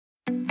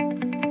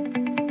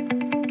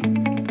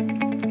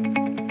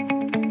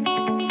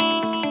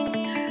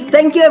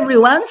Thank you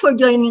everyone for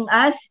joining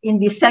us in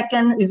the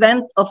second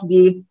event of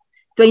the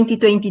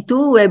 2022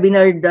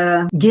 webinar,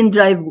 the Gene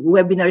Drive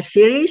webinar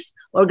series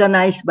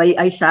organized by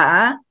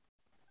ISAA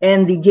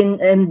and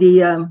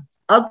the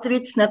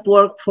Outreach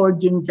Network for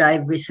Gene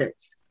Drive Research.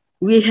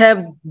 We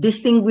have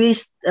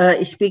distinguished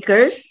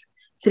speakers,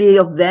 three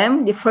of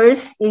them. The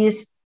first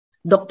is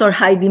Dr.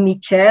 Heidi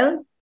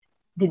Mitchell,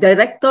 the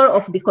Director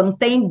of the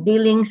Contained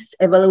Dealings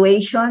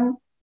Evaluation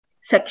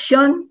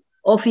Section,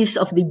 Office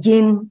of the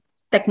Gene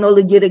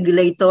Technology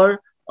Regulator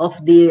of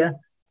the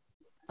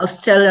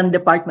Australian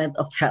Department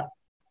of Health.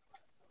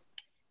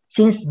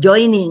 Since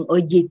joining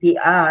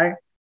OGTR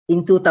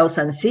in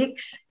 2006,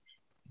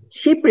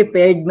 she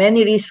prepared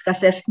many risk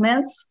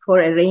assessments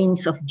for a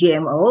range of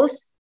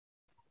GMOs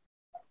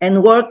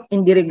and worked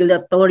in the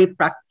regulatory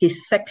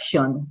practice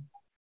section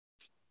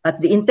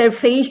at the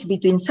interface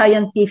between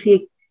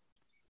scientific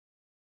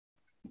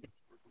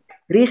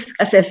risk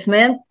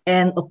assessment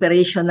and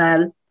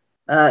operational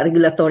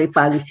regulatory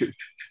policy.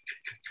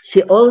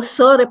 She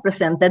also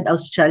represented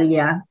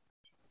Australia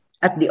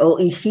at the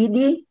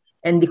OECD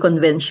and the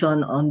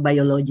Convention on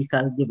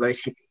Biological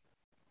Diversity.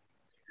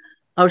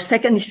 Our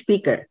second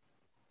speaker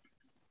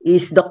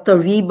is Dr.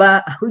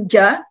 Viva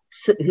Ahuja,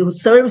 who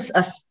serves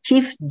as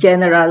Chief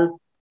General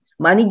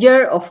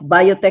Manager of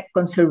Biotech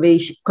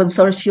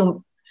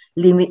Consortium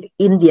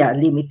India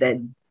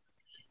Limited.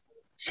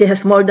 She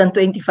has more than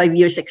 25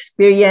 years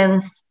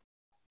experience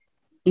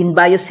in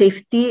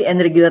biosafety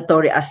and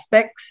regulatory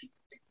aspects,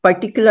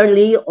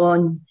 particularly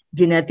on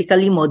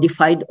genetically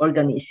modified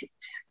organisms.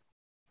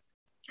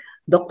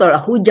 Dr.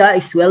 Ahuja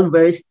is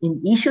well-versed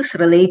in issues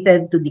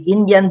related to the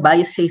Indian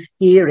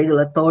biosafety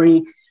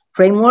regulatory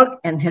framework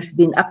and has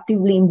been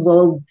actively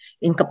involved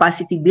in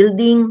capacity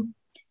building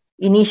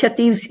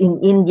initiatives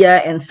in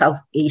India and South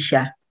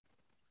Asia.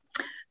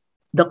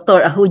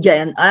 Dr. Ahuja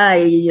and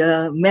I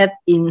met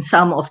in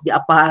some of the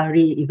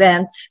APARI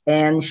events,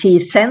 and she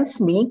sends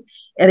me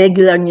a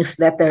regular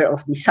newsletter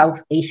of the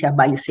South Asia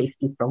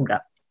Biosafety Program.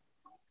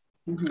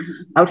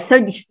 Our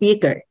third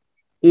speaker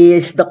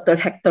is Dr.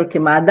 Hector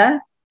Quemada,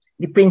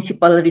 the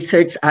Principal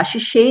Research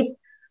Associate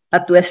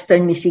at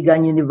Western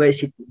Michigan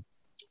University.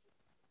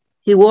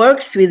 He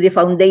works with the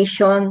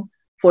Foundation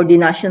for the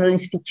National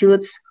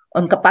Institutes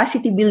on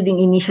capacity building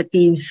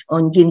initiatives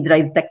on gene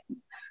drive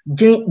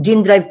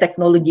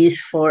technologies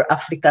for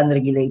African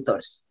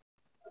regulators.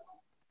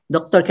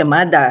 Dr.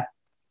 Quemada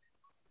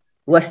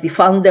was the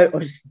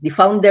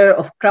founder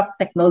of Crop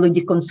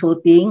Technology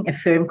Consulting, a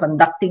firm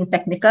conducting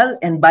technical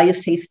and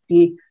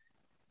biosafety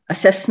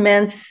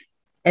assessments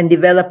and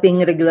developing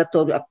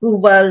regulatory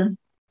approval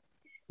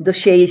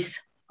dossiers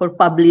for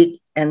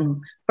public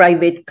and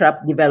private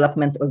crop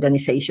development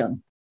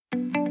organization.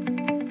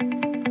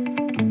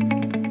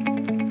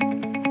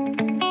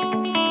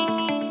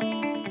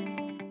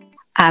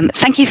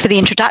 Thank you for the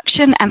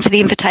introduction and for the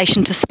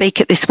invitation to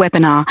speak at this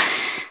webinar.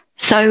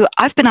 So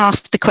I've been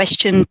asked the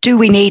question, do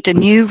we need a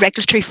new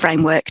regulatory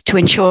framework to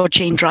ensure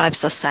gene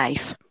drives are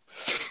safe?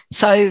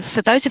 So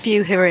for those of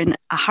you who are in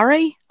a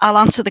hurry, I'll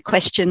answer the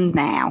question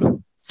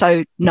now.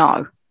 So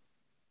no,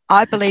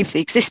 I believe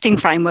the existing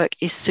framework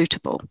is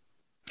suitable.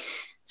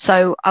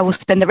 So I will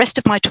spend the rest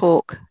of my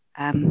talk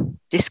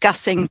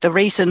discussing the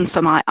reason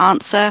for my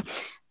answer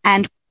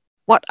and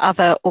what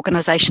other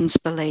organisations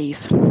believe.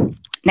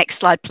 Next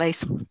slide,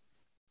 please.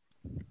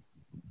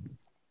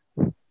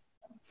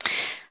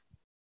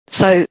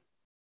 So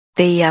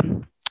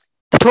the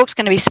talk's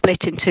going to be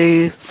split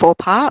into 4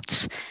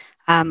 parts.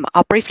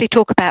 I'll briefly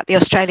talk about the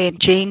Australian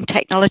gene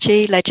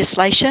technology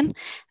legislation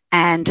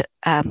and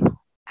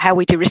how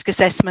we do risk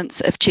assessments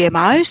of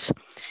GMOs,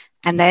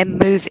 and then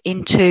move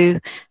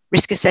into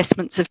risk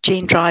assessments of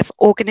gene drive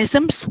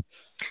organisms,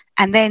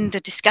 and then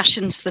the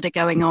discussions that are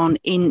going on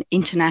in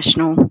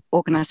international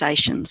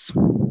organisations.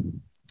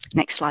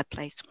 Next slide,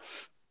 please.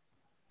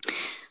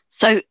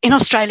 So in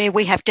Australia,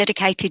 we have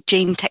dedicated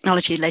gene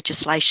technology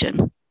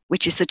legislation,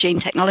 which is the Gene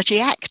Technology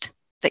Act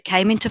that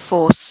came into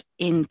force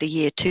in the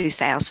year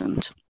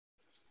 2000.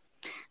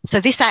 So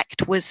this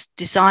act was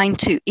designed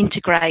to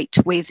integrate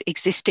with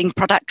existing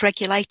product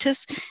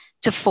regulators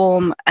to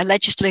form a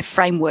legislative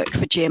framework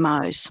for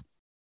GMOs.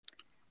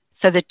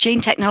 So the Gene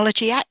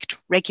Technology Act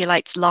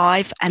regulates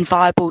live and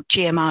viable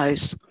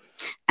GMOs,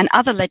 and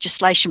other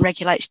legislation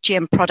regulates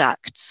GM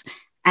products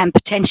and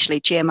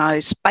potentially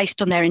GMOs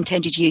based on their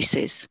intended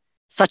uses,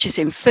 such as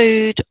in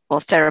food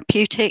or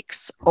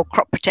therapeutics or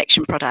crop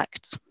protection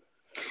products.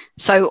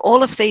 So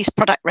all of these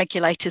product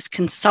regulators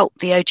consult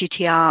the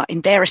OGTR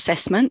in their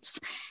assessments,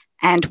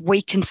 and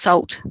we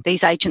consult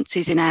these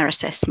agencies in our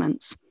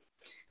assessments.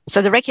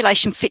 So the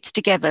regulation fits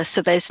together,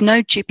 so there's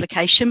no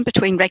duplication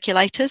between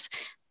regulators,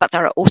 but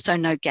there are also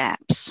no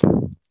gaps.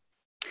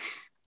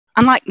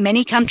 Unlike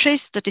many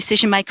countries, the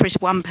decision maker is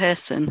one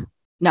person,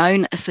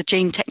 known as the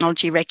Gene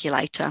Technology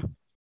Regulator.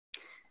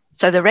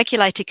 So the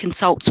regulator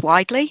consults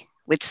widely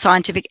with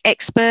scientific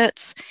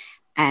experts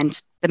and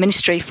the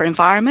Ministry for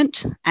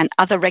Environment and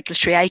other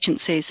regulatory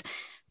agencies,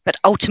 but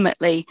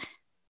ultimately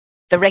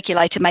the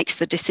regulator makes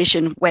the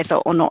decision whether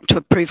or not to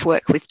approve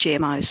work with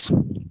GMOs.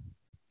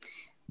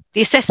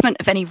 The assessment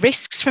of any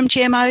risks from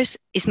GMOs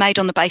is made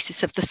on the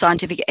basis of the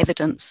scientific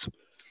evidence.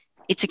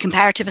 It's a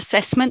comparative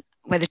assessment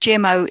where the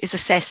GMO is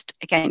assessed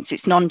against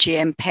its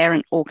non-GM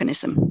parent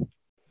organism.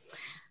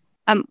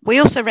 We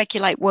also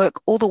regulate work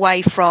all the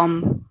way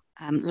from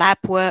lab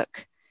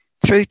work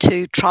through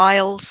to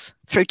trials,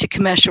 through to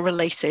commercial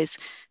releases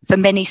for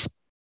many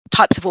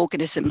types of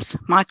organisms,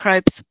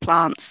 microbes,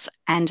 plants,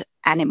 and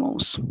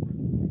animals.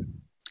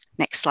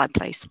 Next slide,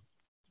 please.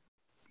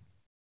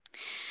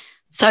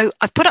 So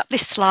I've put up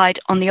this slide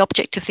on the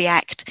object of the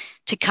Act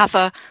to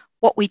cover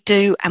what we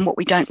do and what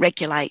we don't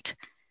regulate.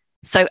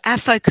 So our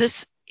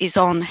focus is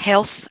on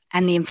health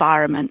and the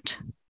environment.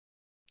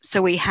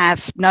 So we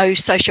have no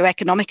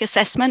socioeconomic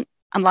assessment,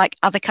 unlike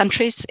other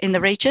countries in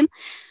the region.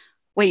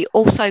 We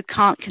also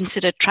can't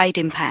consider trade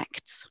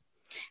impacts,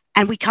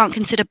 and we can't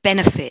consider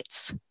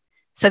benefits.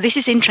 So this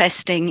is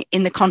interesting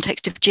in the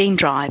context of gene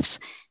drives,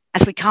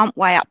 as we can't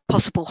weigh up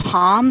possible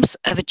harms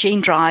of a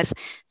gene drive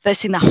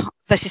versus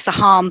the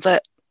harm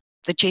that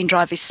the gene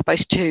drive is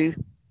supposed to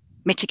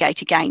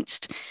mitigate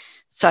against.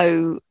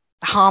 So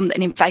the harm that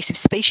an invasive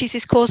species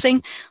is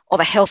causing, or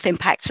the health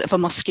impacts of a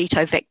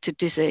mosquito vector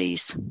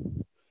disease.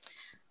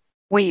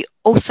 We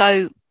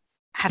also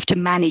have to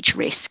manage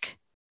risk.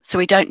 So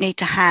we don't need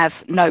to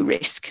have no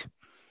risk.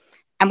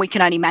 And we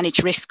can only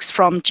manage risks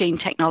from gene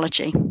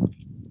technology.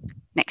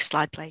 Next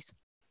slide, please.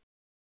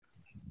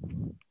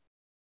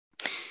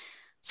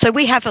 So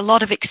we have a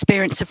lot of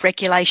experience of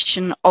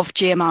regulation of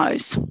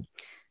GMOs.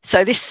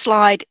 So this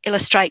slide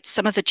illustrates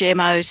some of the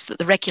GMOs that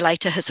the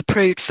regulator has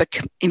approved for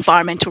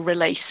environmental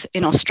release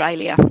in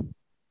Australia.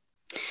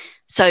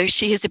 So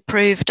she has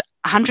approved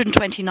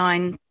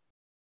 129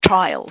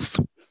 trials.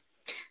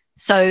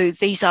 So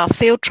these are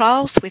field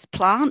trials with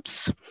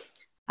plants,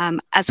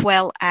 as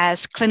well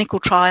as clinical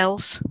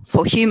trials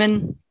for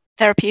human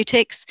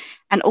therapeutics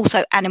and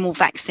also animal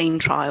vaccine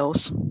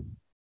trials.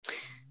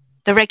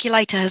 The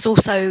regulator has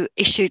also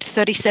issued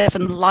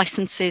 37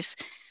 licenses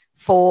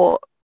for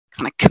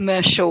kind of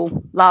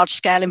commercial,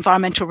 large-scale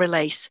environmental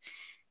release.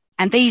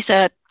 And these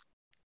are,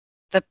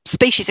 the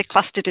species are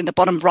clustered in the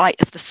bottom right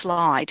of the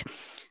slide.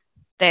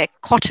 They're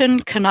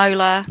cotton,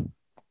 canola,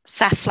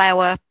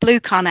 safflower, blue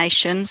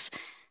carnations.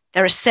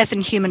 There are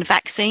 7 human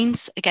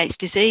vaccines against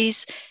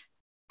disease,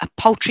 a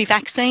poultry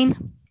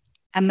vaccine,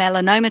 a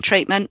melanoma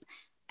treatment,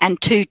 and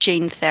 2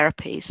 gene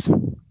therapies.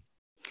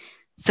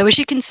 So as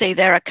you can see,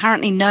 there are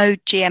currently no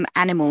GM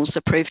animals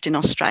approved in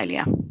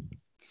Australia.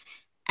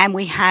 And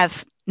we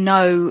have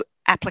no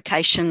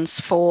applications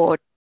for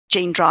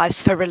gene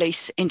drives for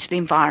release into the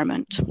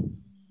environment.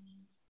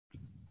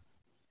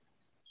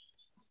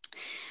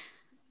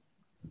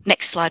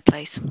 Next slide,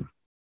 please.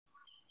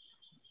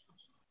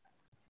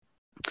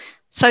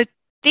 So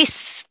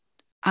this,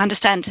 I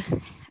understand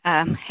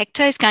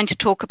Hector is going to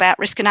talk about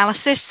risk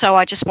analysis. So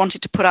I just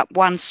wanted to put up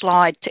one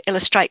slide to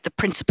illustrate the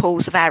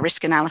principles of our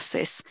risk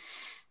analysis.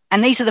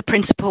 And these are the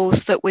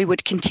principles that we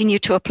would continue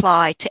to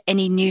apply to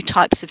any new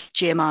types of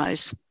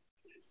GMOs.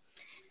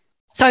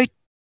 So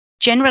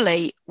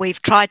generally,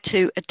 we've tried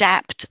to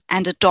adapt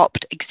and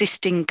adopt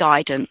existing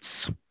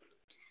guidance,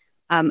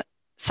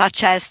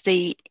 such as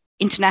the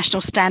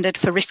International Standard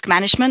for Risk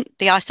Management,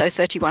 the ISO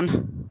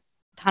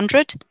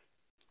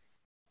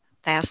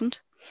 31000,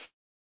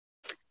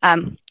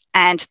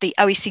 and the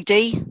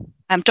OECD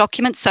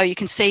documents. So you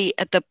can see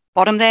at the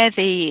bottom there,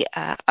 the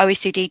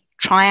OECD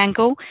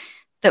triangle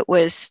that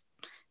was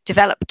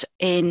developed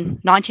in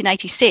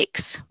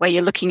 1986, where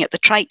you're looking at the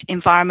trait,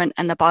 environment,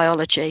 and the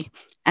biology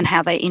and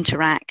how they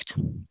interact.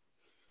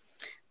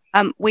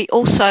 We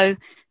also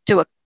do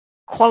a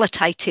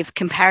qualitative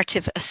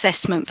comparative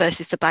assessment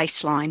versus the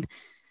baseline.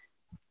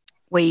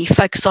 We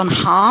focus on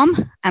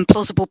harm and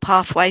plausible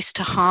pathways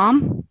to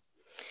harm.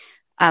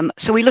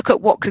 So we look at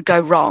what could go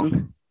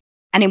wrong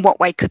and in what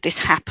way could this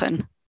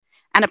happen.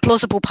 And a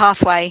plausible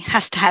pathway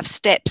has to have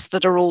steps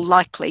that are all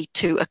likely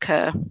to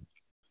occur.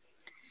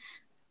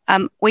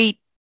 We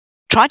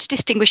try to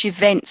distinguish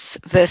events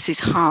versus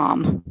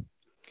harm.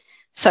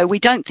 So we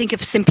don't think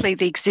of simply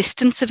the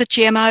existence of a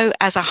GMO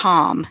as a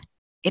harm.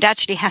 It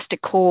actually has to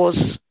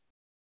cause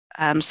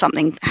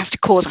something, has to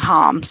cause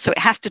harm. So it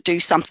has to do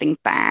something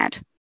bad.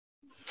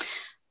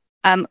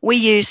 We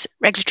use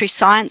regulatory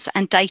science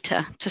and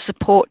data to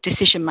support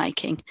decision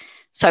making.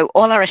 So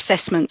all our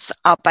assessments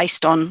are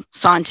based on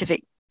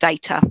scientific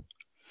data.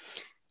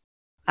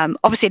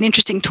 Obviously, an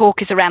interesting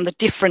talk is around the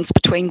difference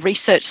between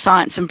research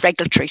science and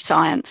regulatory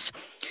science.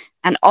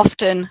 And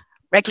often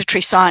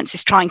regulatory science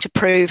is trying to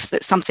prove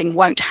that something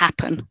won't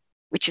happen,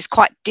 which is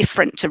quite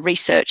different to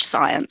research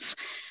science.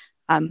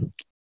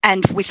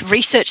 And with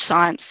research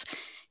science,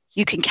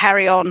 you can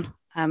carry on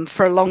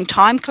for a long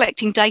time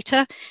collecting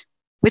data.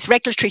 With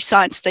regulatory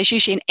science, there's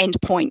usually an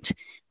end point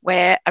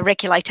where a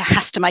regulator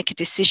has to make a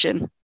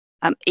decision,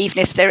 even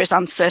if there is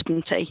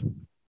uncertainty.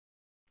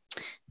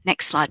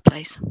 Next slide,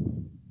 please.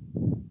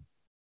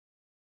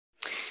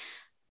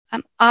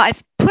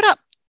 I've put up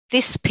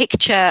this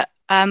picture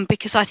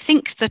because I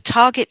think the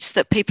targets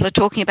that people are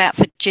talking about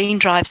for gene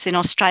drives in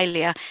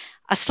Australia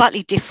are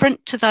slightly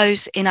different to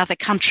those in other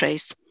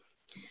countries.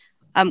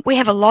 We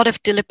have a lot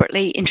of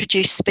deliberately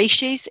introduced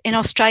species in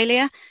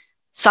Australia,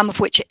 some of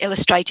which are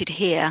illustrated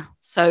here.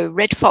 So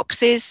red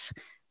foxes,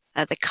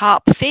 the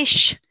carp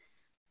fish,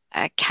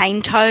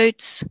 cane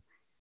toads,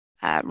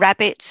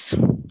 rabbits,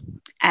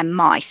 and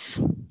mice.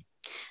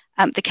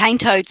 The cane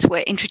toads were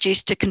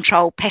introduced to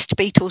control pest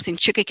beetles in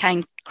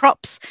sugarcane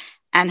crops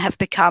and have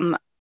become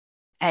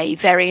a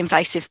very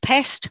invasive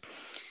pest.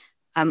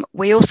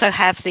 We also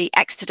have the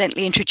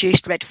accidentally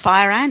introduced red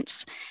fire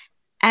ants,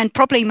 and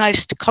probably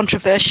most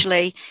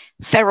controversially,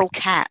 feral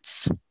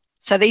cats.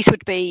 So these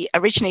would be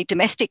originally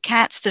domestic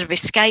cats that have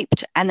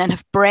escaped and then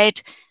have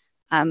bred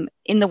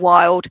in the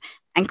wild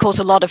and cause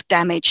a lot of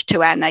damage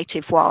to our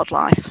native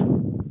wildlife.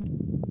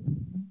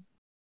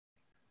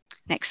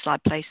 Next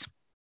slide, please.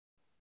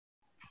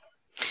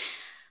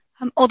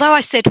 Although I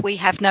said we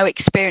have no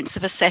experience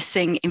of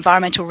assessing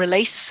environmental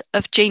release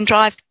of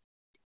gene-drive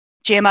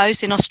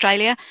GMOs in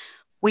Australia,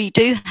 we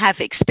do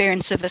have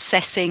experience of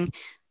assessing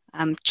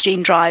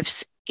gene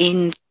drives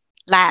in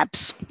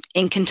labs,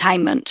 in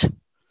containment.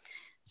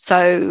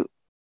 So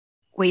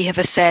we have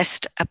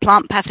assessed a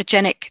plant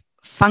pathogenic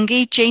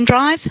fungi gene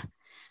drive,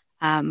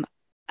 a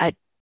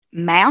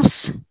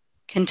mouse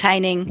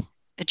containing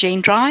a gene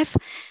drive,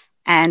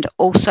 and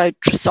also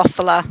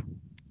Drosophila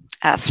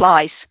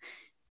flies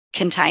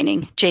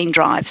containing gene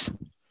drives.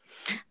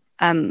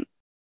 In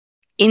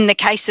the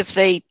case of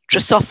the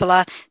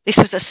Drosophila, this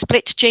was a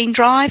split gene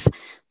drive,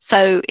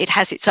 so it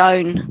has its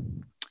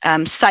own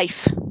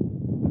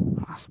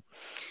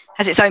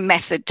has its own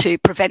method to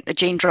prevent the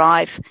gene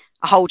drive,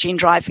 a whole gene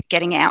drive,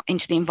 getting out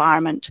into the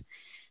environment.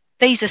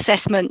 These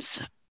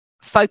assessments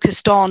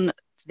focused on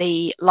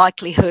the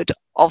likelihood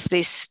of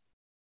this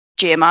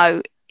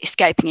GMO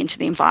escaping into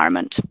the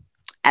environment.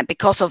 And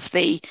because of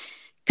the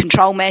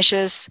control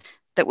measures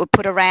that were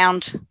put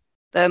around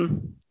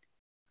them,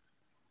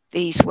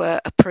 these were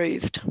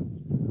approved.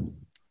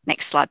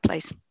 Next slide,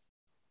 please.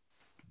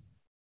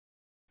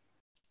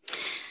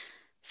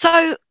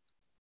 So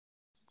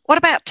what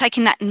about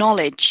taking that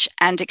knowledge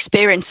and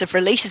experience of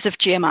releases of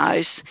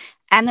GMOs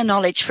and the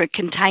knowledge for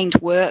contained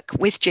work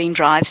with gene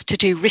drives to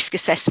do risk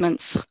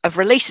assessments of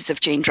releases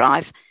of gene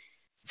drive?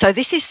 So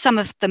this is some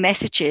of the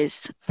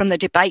messages from the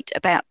debate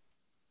about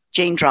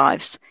gene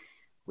drives,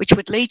 which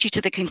would lead you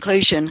to the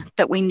conclusion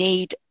that we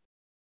need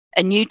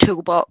a new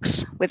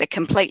toolbox with a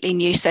completely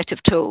new set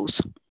of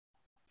tools.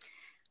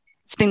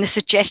 It's been the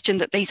suggestion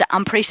that these are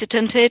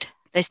unprecedented.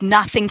 There's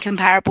nothing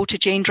comparable to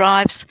gene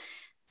drives.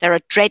 There are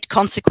dread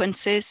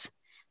consequences.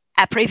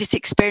 Our previous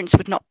experience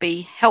would not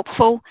be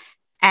helpful.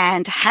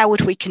 And how would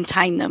we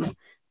contain them,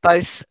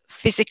 both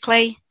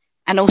physically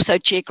and also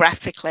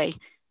geographically,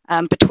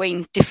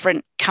 between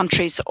different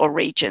countries or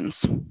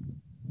regions?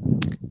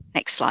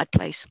 Next slide,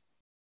 please.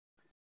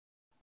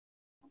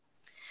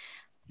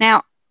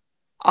 Now,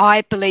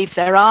 I believe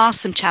there are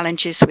some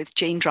challenges with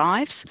gene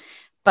drives,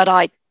 but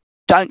I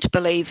don't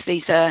believe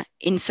these are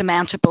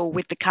insurmountable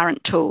with the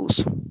current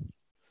tools.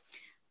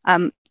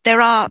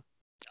 There are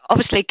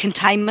obviously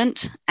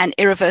containment and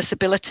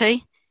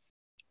irreversibility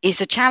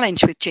is a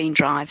challenge with gene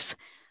drives,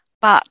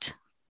 but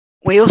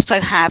we also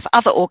have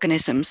other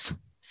organisms,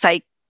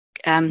 say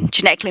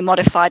genetically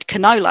modified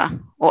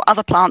canola or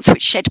other plants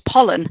which shed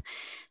pollen.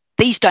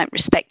 These don't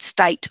respect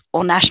state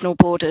or national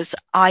borders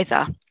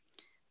either.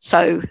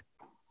 So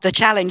the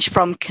challenge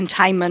from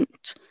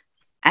containment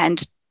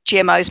and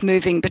GMOs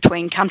moving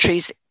between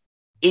countries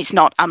is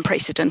not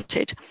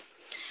unprecedented.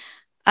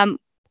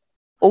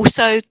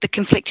 Also, the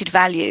conflicted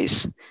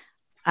values,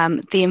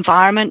 the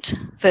environment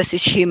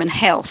versus human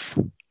health,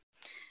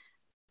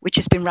 which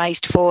has been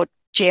raised for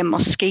GM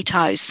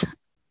mosquitoes.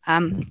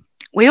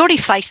 We already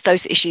face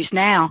those issues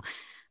now.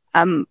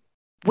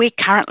 We're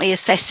currently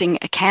assessing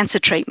a cancer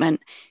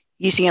treatment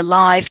using a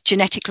live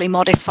genetically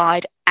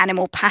modified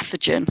animal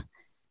pathogen.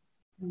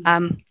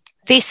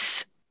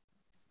 This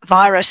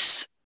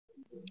virus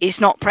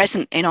is not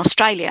present in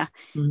Australia,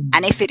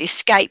 and if it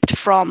escaped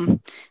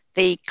from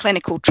the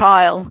clinical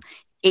trial,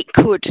 it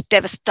could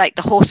devastate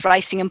the horse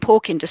racing and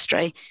pork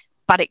industry,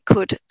 but it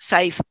could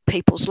save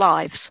people's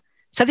lives.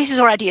 So this is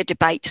already a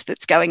debate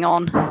that's going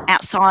on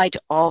outside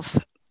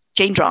of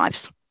gene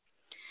drives.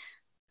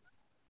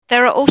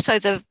 There are also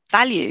the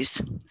values,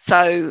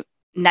 so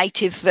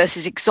native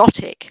versus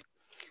exotic.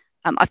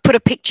 I've put a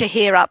picture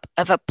here up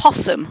of a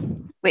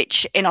possum,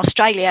 which in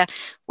Australia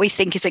we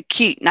think is a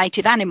cute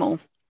native animal.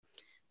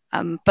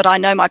 But I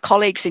know my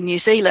colleagues in New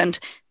Zealand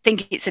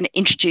think it's an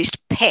introduced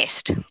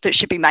pest that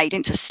should be made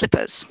into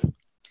slippers.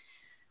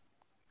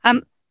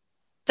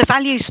 The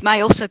values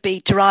may also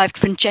be derived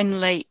from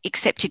generally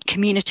accepted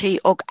community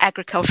or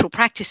agricultural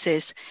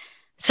practices.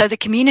 So the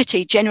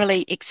community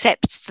generally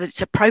accepts that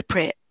it's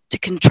appropriate to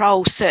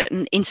control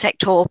certain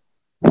insect or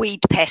weed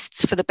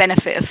pests for the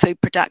benefit of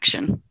food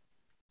production.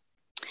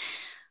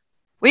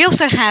 We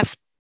also have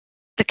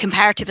the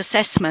comparative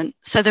assessment,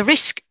 so the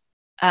risk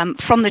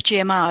from the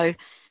GMO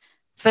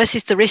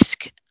versus the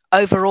risk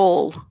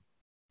overall,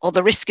 or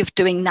the risk of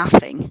doing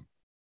nothing.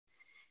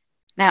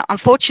 Now,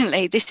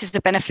 unfortunately, this is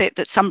the benefit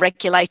that some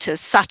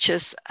regulators, such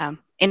as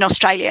in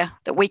Australia,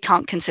 that we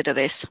can't consider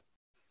this.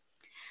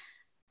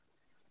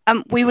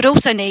 We would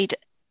also need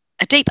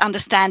a deep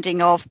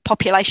understanding of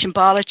population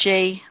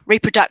biology,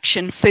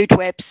 reproduction, food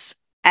webs,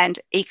 and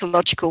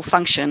ecological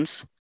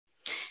functions.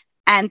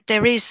 And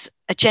there is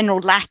a general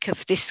lack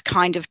of this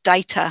kind of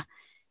data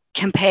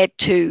compared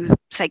to,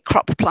 say,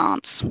 crop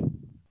plants.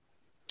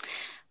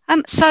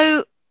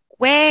 So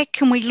where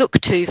can we look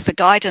to for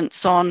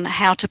guidance on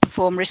how to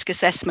perform risk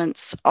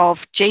assessments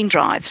of gene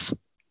drives?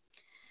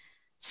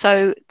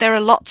 So there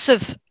are lots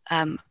of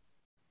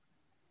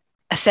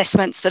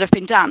assessments that have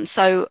been done.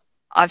 So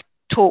I've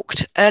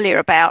talked earlier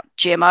about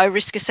GMO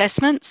risk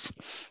assessments.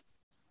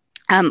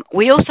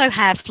 We also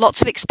have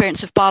lots of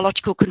experience of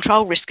biological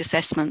control risk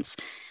assessments,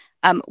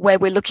 where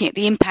we're looking at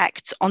the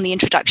impacts on the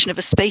introduction of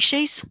a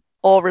species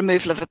or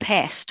removal of a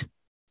pest.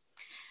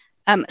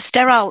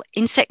 Sterile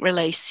insect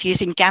release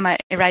using gamma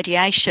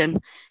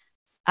irradiation.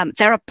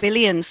 There are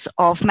billions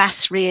of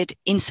mass-reared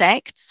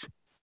insects,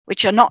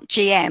 which are not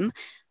GM,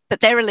 but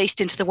they're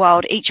released into the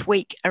wild each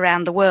week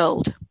around the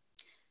world.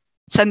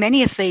 So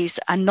many of these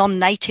are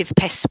non-native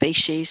pest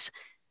species.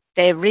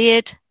 They're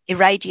reared,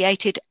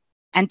 irradiated,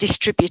 and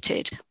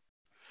distributed.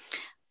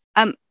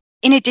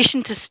 In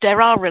addition to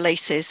sterile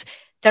releases,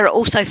 there are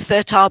also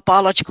fertile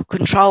biological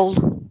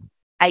control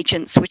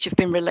agents which have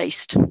been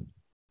released.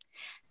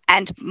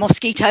 And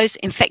mosquitoes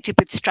infected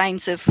with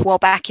strains of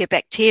Wolbachia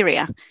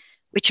bacteria,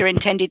 which are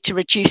intended to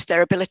reduce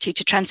their ability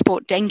to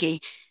transport dengue,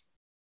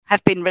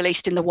 have been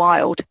released in the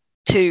wild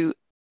to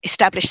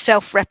establish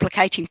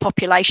self-replicating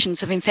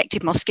populations of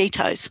infected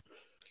mosquitoes.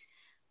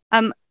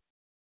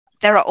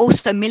 There are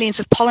also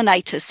millions of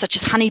pollinators, such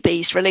as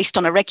honeybees, released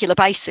on a regular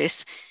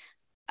basis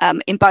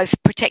in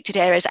both protected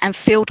areas and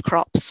field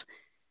crops.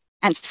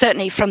 And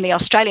certainly from the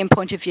Australian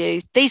point of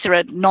view, these are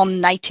a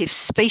non-native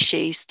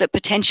species that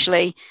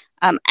potentially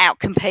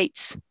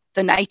outcompetes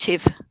the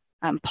native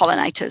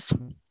pollinators.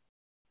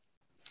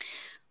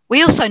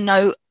 We also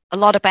know a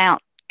lot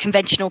about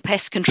conventional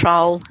pest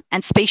control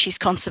and species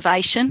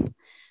conservation.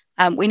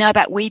 We know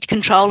about weed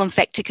control and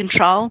vector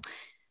control,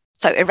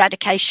 so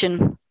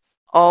eradication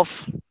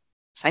of,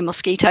 say,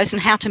 mosquitoes,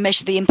 and how to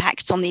measure the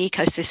impacts on the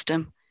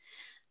ecosystem.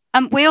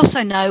 We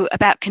also know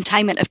about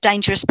containment of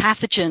dangerous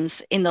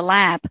pathogens in the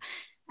lab,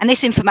 and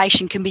this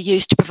information can be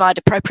used to provide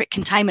appropriate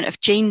containment of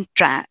gene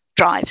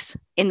drives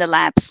in the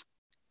labs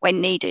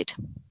when needed.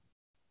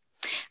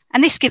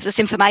 And this gives us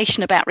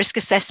information about risk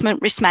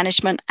assessment, risk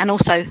management, and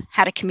also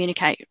how to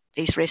communicate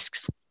these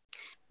risks.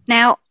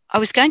 Now, I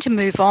was going to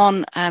move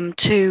on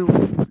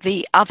to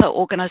the other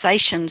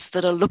organisations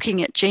that are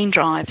looking at gene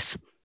drives.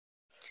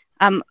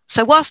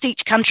 So whilst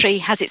each country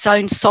has its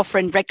own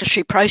sovereign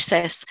regulatory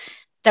process,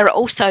 there are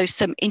also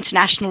some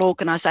international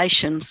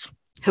organisations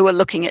who are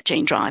looking at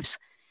gene drives.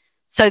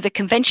 So the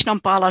Convention on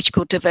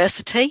Biological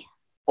Diversity,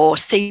 or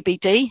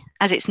CBD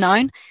as it's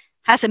known,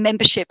 has a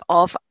membership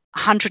of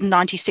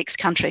 196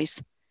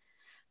 countries.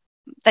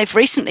 They've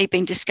recently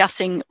been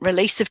discussing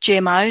release of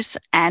GMOs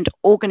and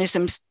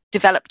organisms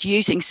developed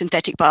using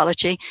synthetic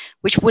biology,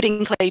 which would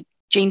include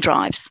gene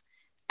drives,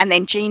 and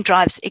then gene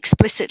drives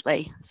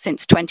explicitly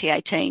since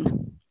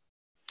 2018.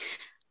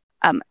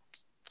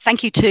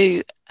 Thank you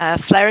to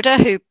Florida,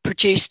 who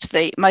produced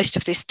most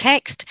of this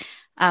text.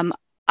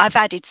 I've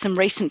added some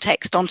recent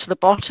text onto the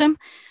bottom,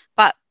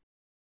 but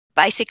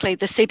basically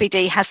the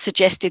CBD has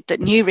suggested that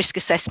new risk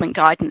assessment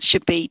guidance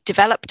should be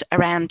developed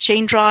around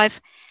gene drive,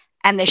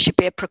 and there should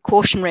be a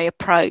precautionary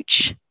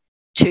approach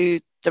to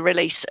the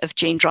release of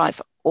gene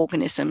drive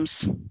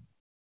organisms.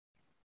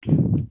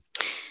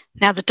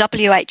 Now, the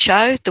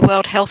WHO, the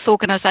World Health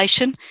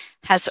Organization,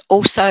 has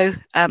also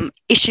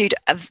issued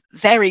a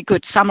very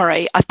good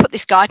summary. I've put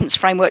this guidance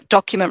framework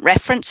document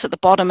reference at the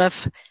bottom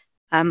of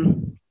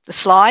the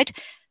slide,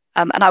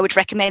 and I would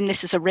recommend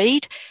this as a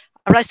read.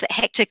 I realize that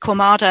Hector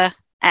Quamada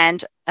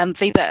and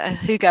Viva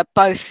Huga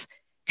both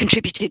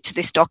contributed to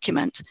this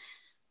document.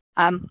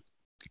 And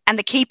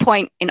the key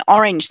point in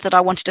orange that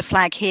I wanted to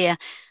flag here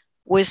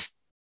was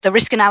the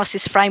risk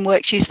analysis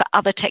frameworks used for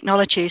other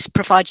technologies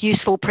provide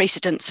useful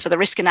precedents for the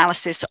risk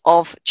analysis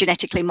of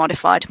genetically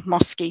modified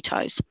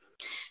mosquitoes.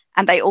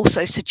 And they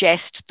also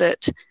suggest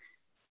that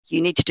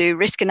you need to do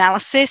risk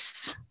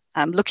analysis,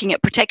 looking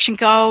at protection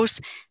goals,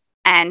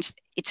 and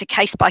it's a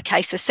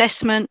case-by-case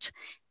assessment,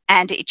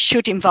 and it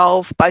should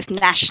involve both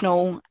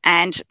national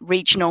and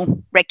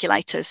regional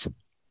regulators.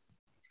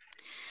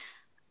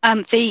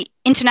 The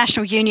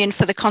International Union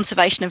for the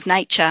Conservation of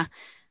Nature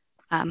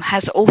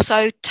has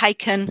also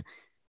taken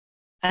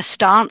a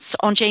stance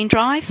on gene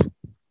drive,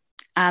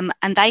 and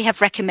they have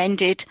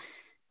recommended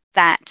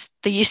that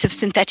the use of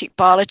synthetic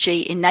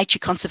biology in nature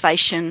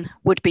conservation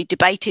would be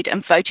debated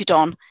and voted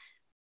on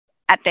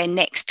at their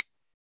next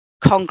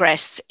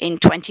Congress in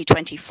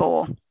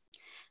 2024.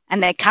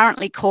 And they're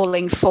currently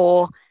calling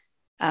for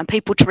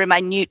people to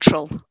remain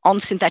neutral on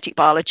synthetic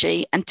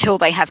biology until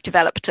they have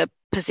developed a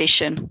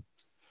position.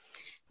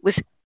 It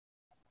was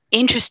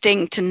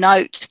interesting to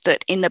note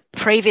that in the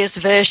previous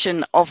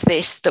version of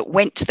this that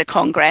went to the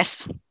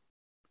Congress,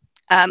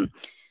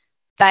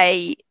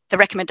 the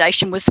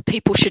recommendation was that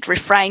people should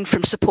refrain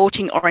from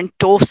supporting or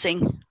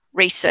endorsing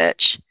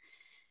research.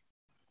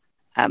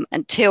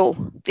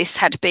 until this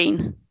had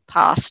been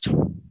passed.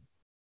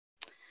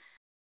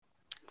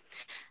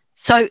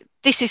 So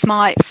this is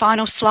my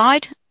final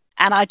slide,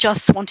 and I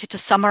just wanted to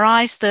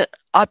summarise that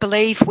I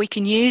believe we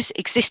can use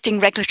existing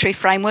regulatory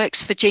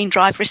frameworks for gene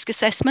drive risk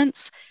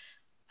assessments.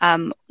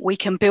 We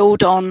can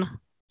build on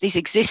these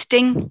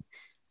existing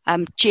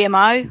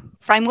GMO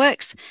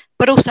frameworks,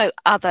 but also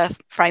other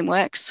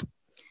frameworks.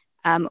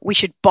 We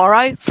should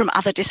borrow from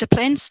other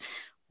disciplines.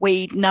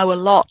 We know a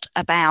lot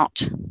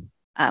about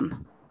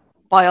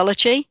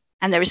biology,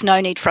 and there is no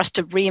need for us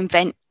to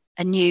reinvent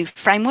a new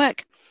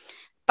framework,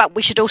 but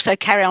we should also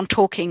carry on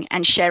talking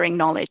and sharing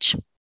knowledge.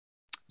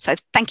 So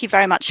thank you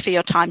very much for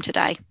your time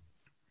today.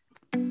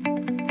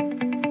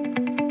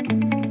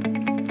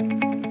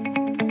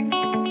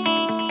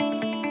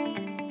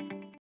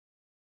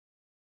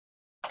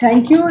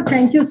 Thank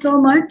you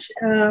so much.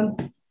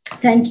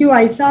 Thank you,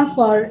 Isa,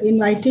 for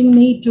inviting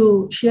me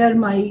to share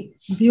my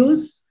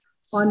views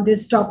on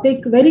this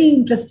topic. Very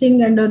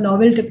interesting and a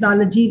novel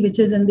technology which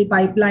is in the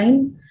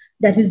pipeline,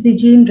 that is the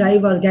gene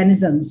drive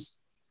organisms.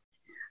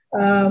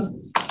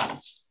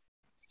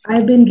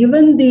 I've been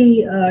given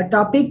the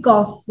topic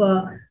of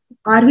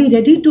are we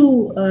ready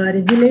to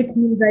regulate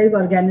gene drive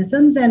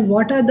organisms, and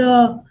what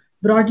are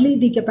broadly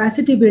the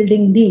capacity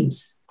building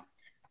needs.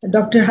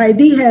 Dr.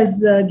 Heidi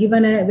has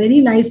given a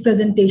very nice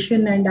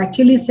presentation and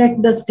actually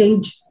set the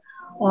stage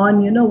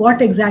on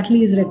what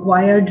exactly is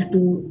required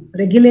to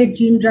regulate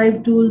gene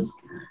drive tools,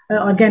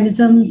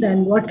 organisms,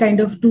 and what kind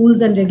of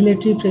tools and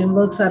regulatory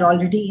frameworks are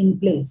already in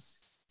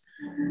place.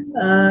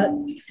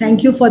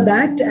 Thank you for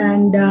that.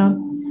 And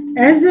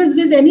as is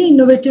with any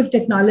innovative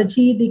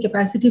technology, the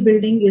capacity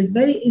building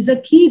is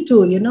a key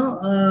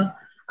to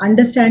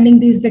understanding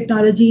these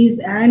technologies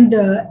and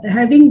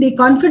having the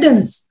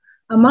confidence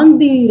among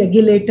the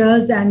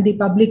regulators and the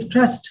public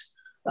trust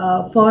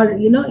for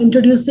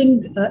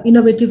introducing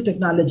innovative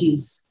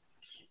technologies.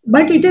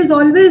 But it is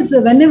always,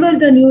 whenever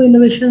the new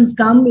innovations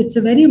come, it's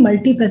a very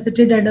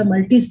multifaceted and a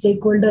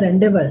multi-stakeholder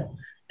endeavor.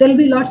 There'll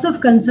be lots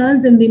of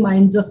concerns in the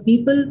minds of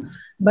people,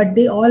 but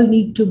they all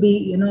need to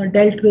be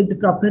dealt with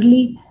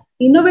properly.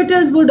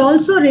 Innovators would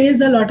also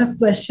raise a lot of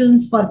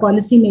questions for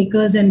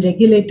policymakers and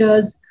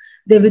regulators.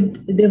 They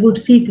would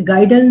seek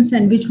guidance,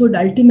 and which would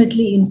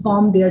ultimately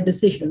inform their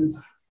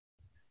decisions.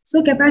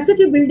 So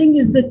capacity building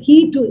is the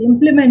key to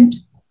implement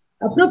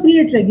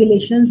appropriate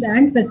regulations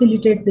and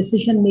facilitate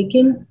decision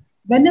making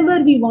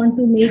whenever we want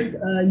to make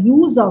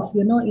use of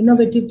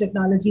innovative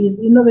technologies,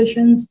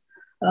 innovations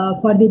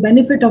for the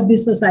benefit of the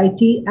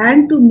society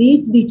and to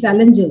meet the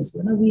challenges.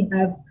 We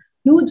have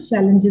huge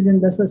challenges in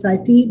the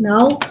society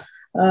now.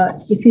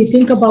 If you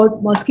think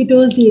about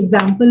mosquitoes, the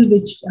example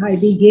which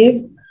Heidi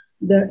gave,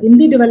 in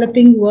the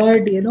developing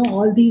world,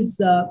 all these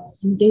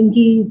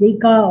dengue,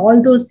 Zika,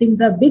 all those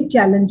things are big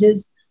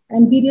challenges,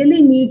 and we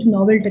really need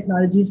novel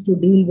technologies to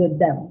deal with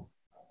them.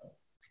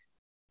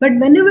 But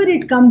whenever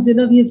it comes,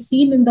 we have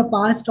seen in the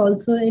past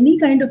also any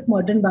kind of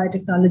modern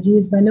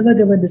biotechnologies, whenever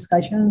there were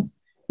discussions,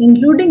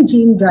 including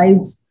gene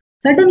drives,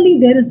 suddenly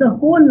there is a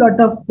whole lot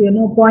of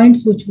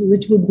points which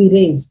would be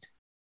raised.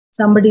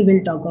 Somebody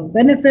will talk of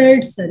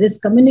benefits,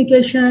 risk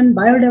communication,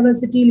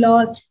 biodiversity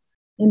loss,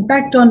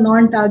 impact on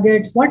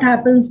non-targets, what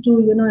happens to,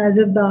 as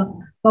if the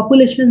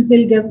populations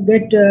will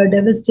get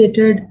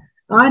devastated.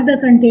 Are the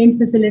contained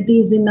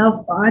facilities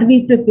enough? Are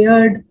we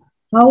prepared?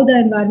 How the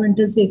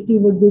environmental safety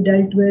would be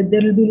dealt with?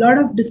 There will be a lot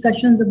of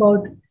discussions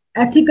about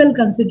ethical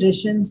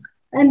considerations.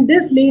 And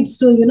this leads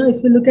to,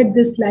 if you look at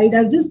this slide,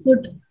 I've just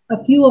put a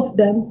few of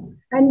them.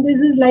 And this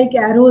is like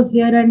arrows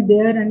here and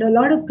there, and a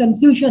lot of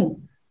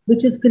confusion,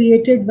 which is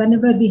created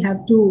whenever we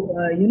have to,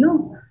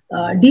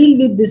 deal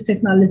with these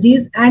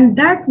technologies. And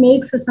that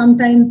makes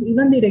sometimes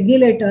even the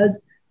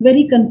regulators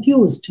very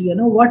confused,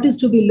 what is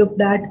to be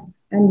looked at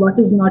and what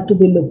is not to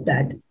be looked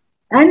at.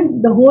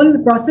 And the whole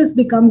process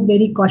becomes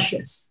very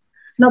cautious.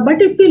 Now,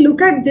 but if we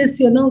look at this,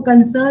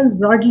 concerns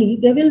broadly,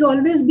 they will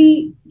always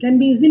can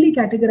be easily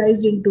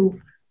categorized into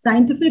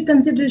scientific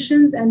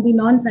considerations and the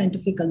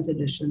non-scientific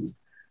considerations.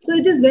 So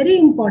it is very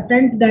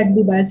important that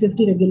the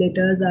biosafety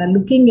regulators are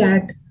looking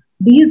at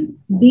these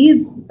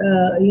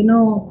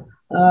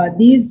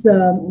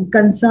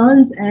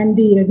concerns, and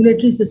the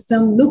regulatory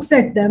system looks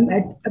at them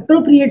at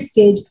appropriate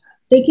stage,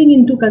 taking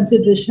into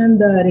consideration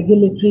the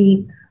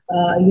regulatory,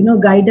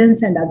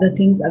 guidance and other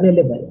things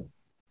available.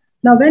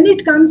 Now, when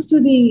it comes to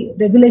the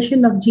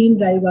regulation of gene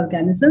drive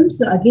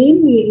organisms,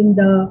 again,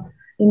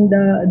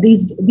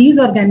 these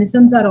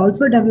organisms are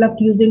also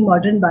developed using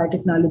modern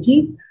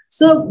biotechnology.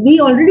 So we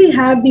already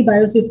have the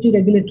biosafety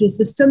regulatory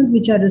systems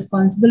which are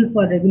responsible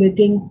for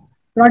regulating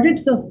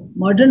products of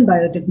modern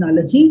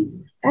biotechnology.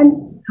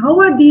 And how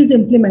are these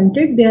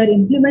implemented? They are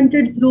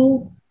implemented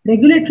through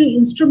regulatory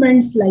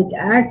instruments like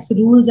acts,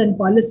 rules, and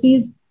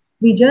policies.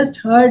 We just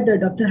heard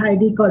Dr.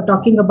 Heidi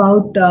talking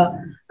about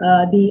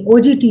the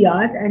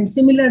OGTR, and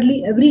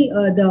similarly,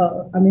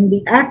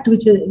 the act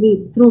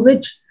through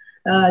which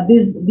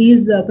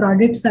these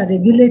products are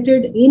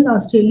regulated in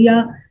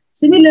Australia.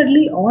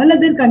 Similarly, all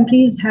other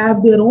countries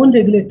have their own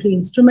regulatory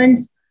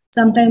instruments.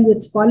 Sometimes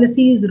it's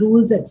policies,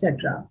 rules,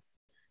 etc.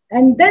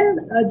 And then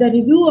the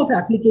review of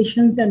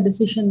applications and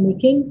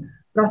decision-making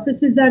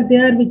processes are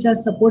there, which are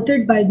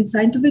supported by the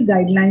scientific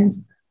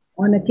guidelines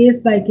on a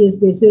case-by-case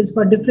basis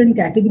for different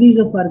categories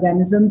of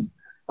organisms,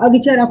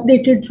 which are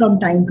updated from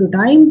time to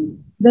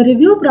time. The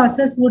review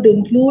process would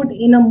include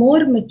in a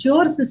more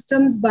mature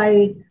systems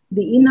by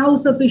the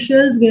in-house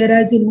officials,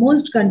 whereas in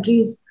most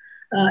countries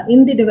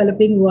in the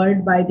developing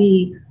world by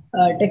the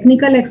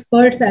technical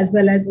experts as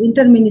well as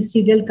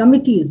interministerial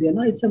committees.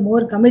 It's a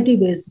more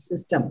committee-based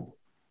system.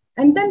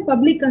 And then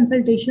public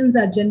consultations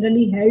are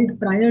generally held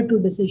prior to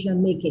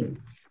decision making.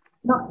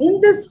 Now,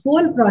 in this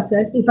whole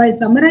process, if I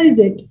summarize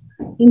it,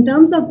 in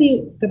terms of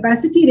the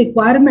capacity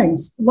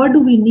requirements, what do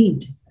we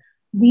need?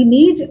 We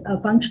need a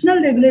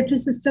functional regulatory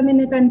system in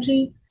a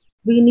country.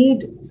 We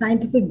need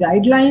scientific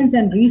guidelines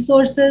and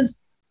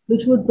resources,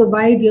 which would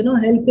provide,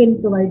 help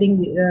in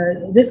providing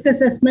risk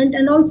assessment,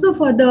 and also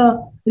for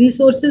the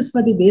resources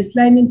for the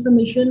baseline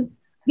information.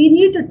 We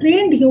need a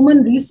trained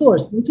human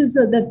resource, which is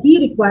the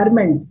key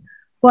requirement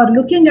for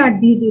looking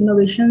at these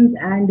innovations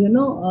and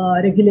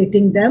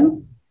regulating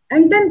them.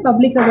 And then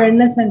public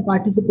awareness and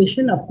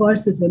participation, of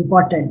course, is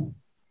important.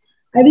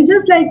 I will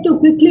just like to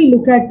quickly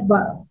look at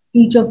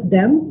each of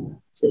them.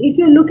 So if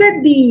you look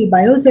at the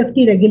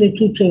biosafety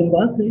regulatory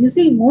framework, you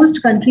see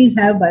most countries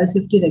have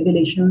biosafety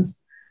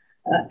regulations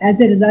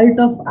as a result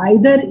of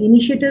either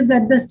initiatives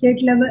at the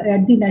state level,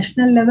 at the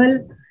national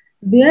level,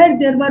 where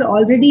there were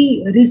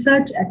already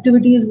research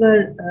activities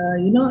where,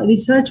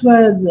 research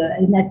was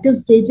in active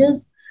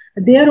stages.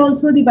 There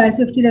also the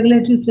biosafety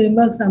regulatory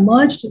frameworks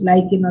emerged,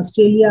 like in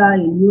Australia,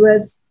 in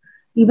US,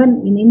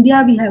 even in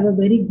India, we have a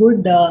very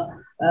good,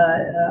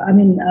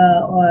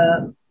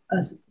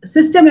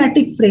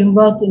 systematic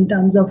framework in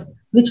terms of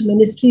which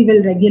ministry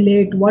will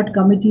regulate, what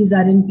committees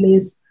are in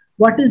place,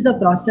 what is the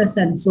process,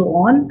 and so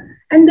on.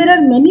 And there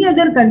are many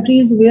other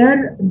countries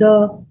where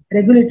the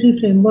regulatory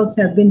frameworks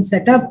have been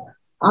set up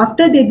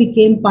after they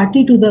became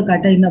party to the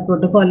Cartagena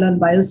Protocol on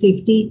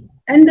biosafety,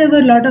 and there were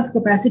a lot of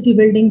capacity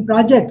building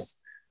projects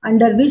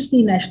under which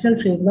the national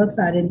frameworks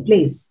are in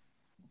place.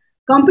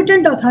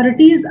 Competent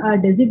authorities are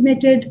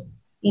designated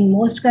in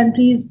most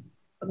countries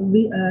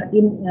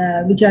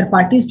which are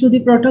parties to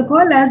the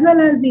protocol, as well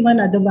as even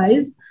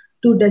otherwise,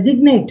 to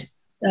designate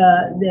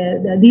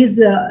these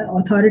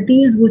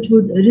authorities which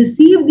would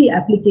receive the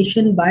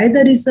application by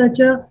the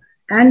researcher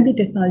and the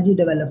technology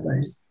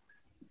developers.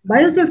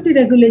 Biosafety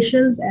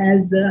regulations,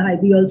 as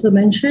Heidi also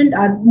mentioned,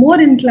 are more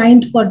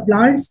inclined for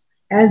plants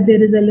as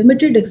there is a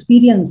limited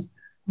experience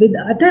with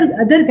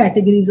other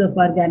categories of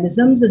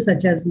organisms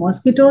such as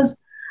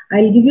mosquitoes.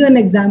 I'll give you an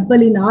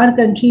example. In our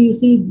country, you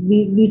see,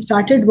 we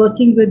started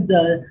working with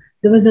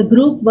there was a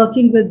group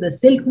working with the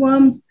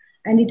silkworms,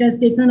 and it has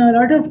taken a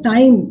lot of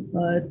time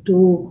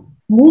to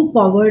move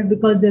forward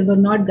because there were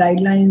not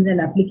guidelines and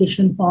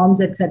application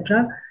forms,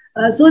 etc.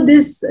 So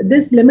this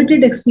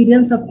limited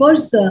experience, of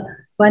course,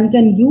 one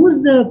can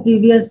use the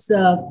previous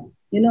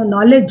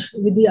knowledge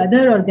with the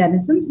other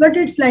organisms, but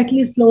it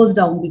slightly slows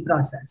down the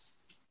process.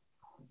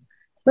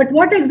 But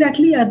what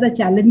exactly are the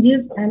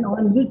challenges and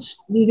on which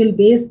we will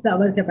base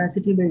our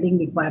capacity building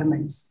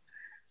requirements?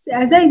 So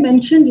as I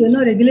mentioned,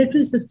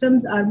 regulatory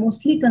systems are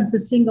mostly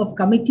consisting of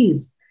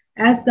committees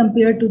as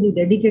compared to the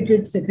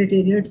dedicated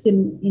secretariats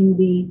in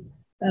the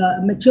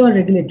mature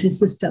regulatory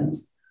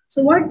systems.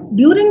 So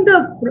during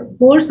the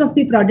course of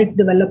the product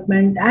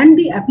development and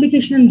the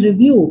application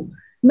review,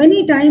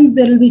 many times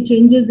there will be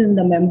changes in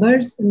the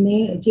members,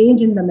 change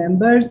in the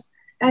members.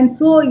 And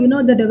so,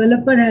 the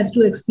developer has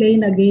to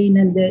explain again,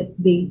 and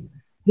the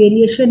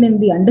variation in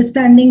the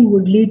understanding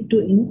would lead to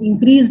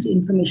increased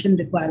information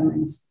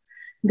requirements.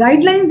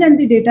 Guidelines and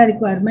the data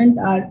requirement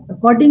are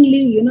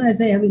accordingly,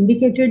 as I have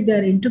indicated, they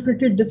are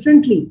interpreted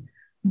differently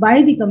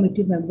by the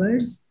committee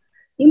members.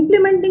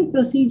 Implementing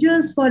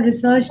procedures for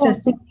research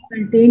testing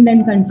contained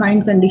and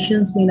confined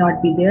conditions may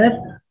not be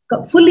there,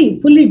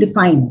 fully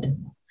defined.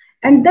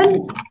 And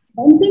then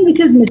one thing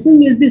which is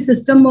missing is the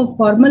system of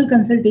formal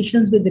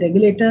consultations with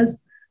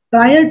regulators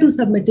prior to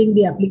submitting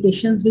the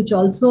applications, which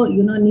also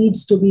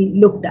needs to be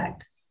looked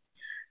at.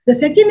 The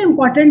second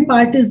important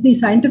part is the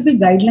scientific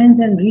guidelines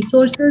and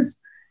resources.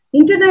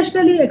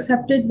 Internationally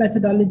accepted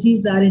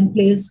methodologies are in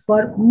place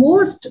for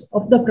most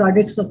of the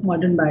products of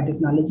modern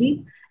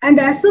biotechnology. And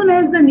as soon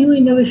as the new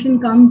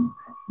innovation comes,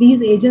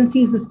 these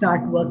agencies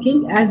start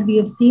working. As we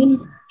have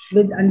seen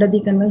under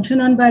the Convention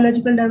on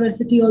Biological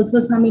Diversity, also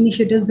some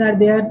initiatives are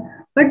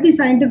there. But the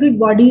scientific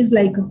bodies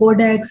like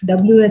Codex,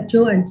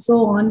 WHO, and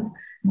so on,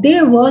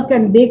 they work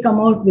and they come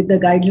out with the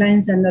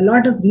guidelines and a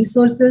lot of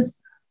resources.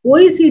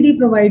 OECD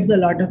provides a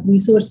lot of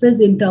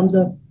resources in terms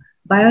of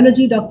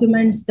biology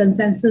documents,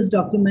 consensus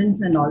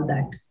documents, and all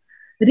that.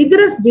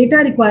 Rigorous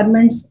data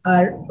requirements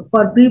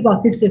for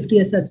pre-pocket safety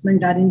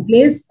assessment are in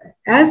place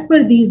as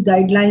per these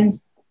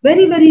guidelines.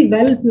 Very, very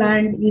well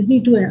planned, easy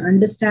to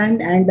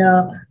understand, and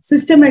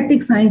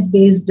systematic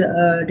science-based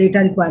data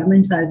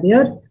requirements are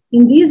there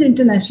in these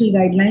international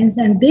guidelines,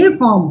 and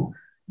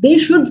they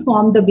should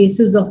form the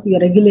basis of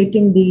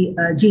regulating the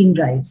gene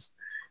drives.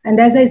 And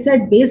as I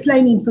said,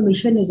 baseline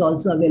information is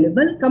also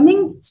available.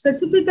 Coming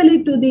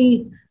specifically to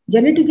the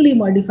genetically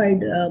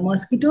modified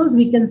mosquitoes,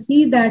 we can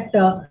see that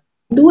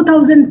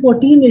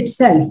 2014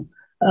 itself,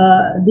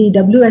 the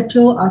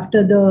WHO,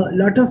 after the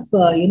lot of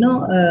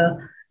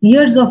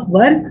years of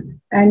work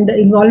and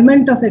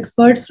involvement of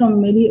experts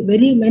from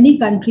many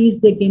countries,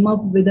 they came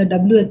up with a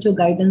WHO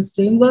guidance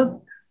framework,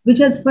 which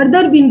has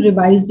further been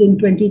revised in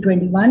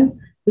 2021,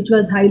 which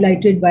was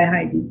highlighted by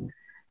Heidi.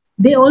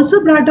 They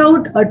also brought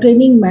out a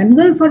training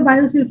manual for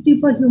biosafety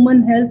for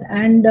human health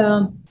and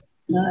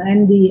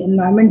the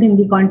environment in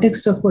the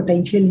context of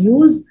potential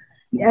use.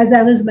 As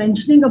I was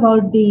mentioning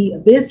about the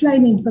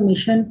baseline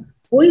information,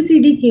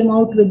 OECD came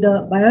out with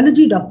the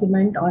biology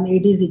document on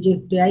Aedes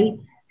aegypti,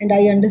 and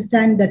I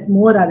understand that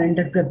more are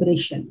under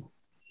preparation.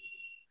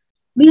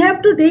 We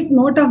have to take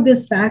note of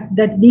this fact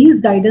that these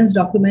guidance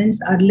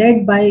documents are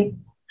led by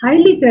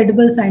highly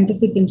credible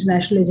scientific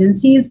international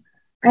agencies,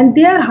 and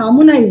they are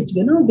harmonized,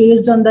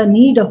 based on the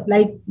need of,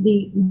 like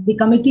the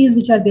committees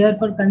which are there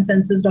for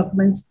consensus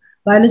documents,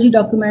 biology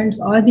documents,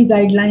 or the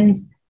guidelines.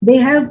 They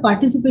have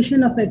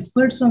participation of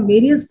experts from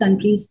various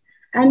countries,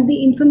 and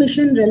the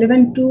information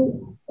relevant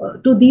to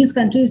these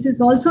countries is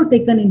also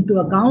taken into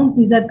account.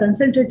 These are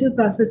consultative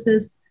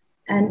processes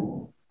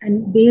and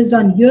based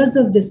on years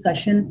of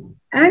discussion,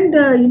 and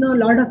a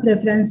lot of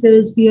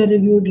references,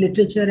 peer-reviewed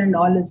literature, and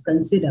all is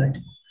considered.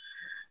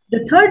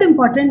 The third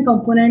important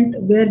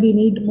component where we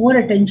need more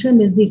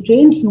attention is the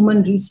trained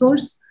human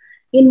resource.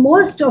 In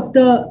most of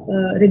the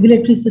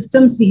regulatory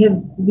systems we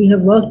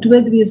have worked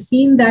with, we have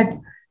seen that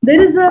there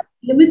is a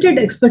limited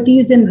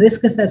expertise in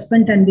risk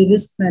assessment and the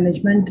risk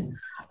management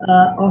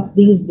of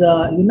these.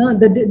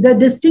 The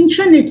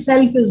distinction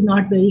itself is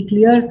not very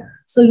clear.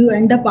 So you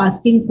end up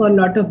asking for a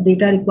lot of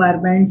data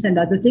requirements and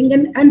other things,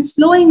 and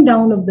slowing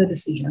down of the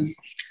decisions.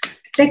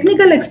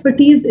 Technical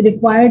expertise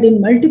required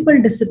in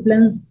multiple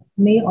disciplines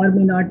may or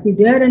may not be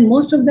there. And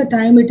most of the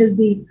time it is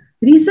the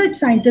research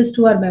scientists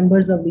who are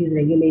members of these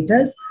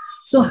regulators.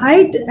 So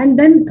and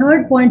then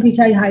third point which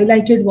I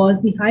highlighted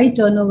was the high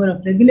turnover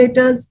of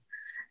regulators.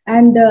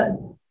 And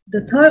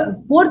the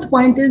fourth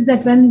point is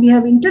that when we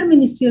have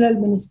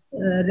interministerial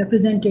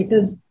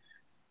representatives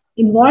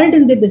involved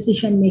in the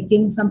decision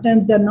making,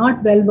 sometimes they're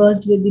not well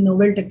versed with the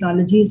novel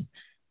technologies.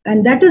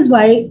 And that is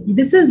why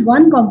this is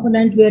one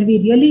component where we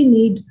really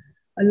need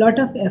a lot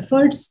of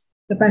efforts.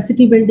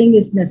 Capacity building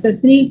is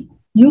necessary.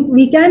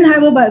 We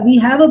have a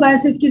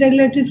biosafety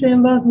regulatory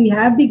framework. We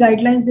have the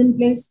guidelines in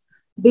place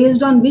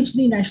based on which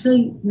the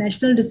national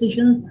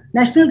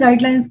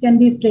guidelines can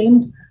be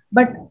framed.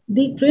 But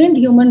the trained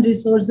human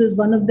resource is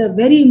one of the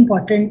very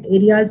important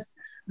areas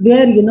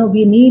where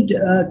we need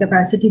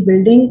capacity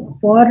building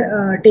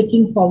for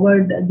taking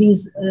forward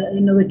these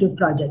innovative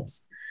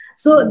projects.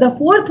 So the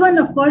fourth one,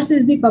 of course,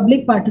 is the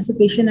public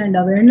participation and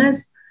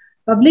awareness.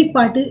 Public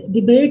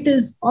debate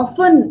is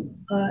often,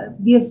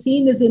 we have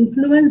seen, is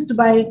influenced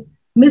by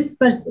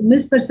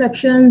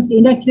misperceptions,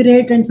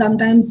 inaccurate and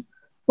sometimes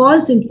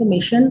false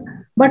information.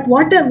 But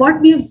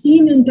what we have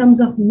seen in terms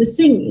of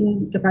missing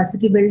in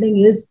capacity building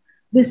is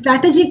the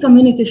strategic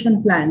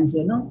communication plans.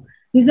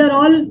 These are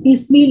all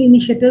piecemeal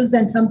initiatives,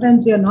 and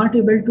sometimes we are not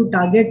able to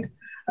target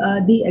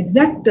the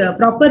exact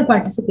proper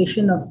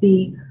participation of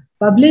the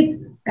public.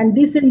 And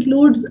this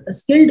includes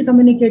skilled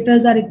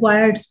communicators are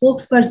required,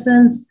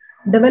 spokespersons,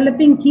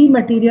 developing key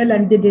material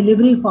and the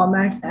delivery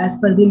formats as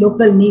per the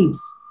local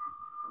needs.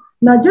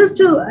 Now, just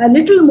a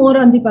little more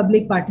on the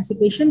public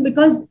participation,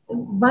 because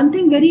one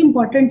thing very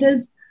important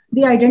is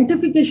the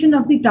identification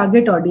of the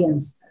target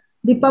audience.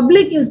 The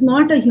public is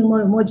not a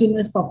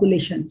homogeneous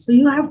population. So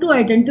you have to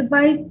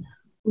identify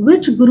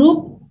which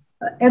group,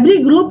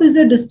 every group is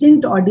a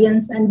distinct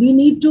audience, and we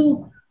need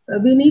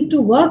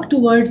to work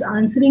towards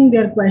answering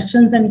their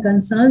questions and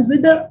concerns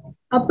with the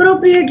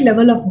appropriate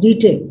level of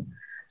detail.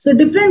 So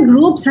different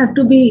groups have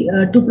to be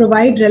to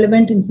provide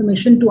relevant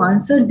information to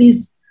answer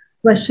these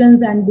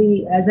questions, and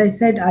as I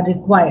said, are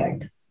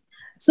required.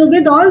 So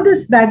with all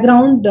this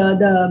background,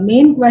 the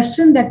main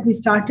question that we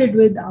started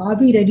with, are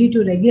we ready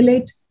to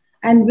regulate,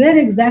 and where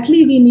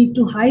exactly we need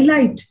to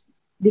highlight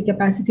the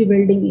capacity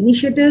building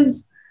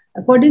initiatives?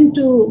 According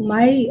to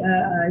my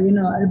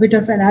a bit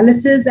of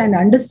analysis and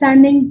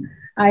understanding,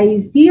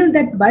 I feel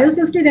that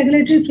biosafety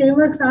regulatory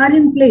frameworks are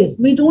in place.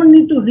 We don't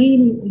need to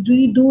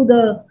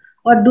redo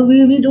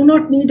we do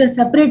not need a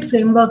separate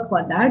framework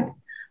for that.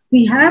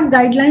 We have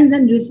guidelines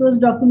and resource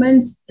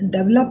documents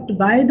developed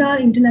by the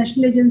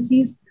international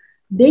agencies.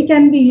 They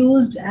can be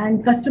used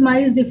and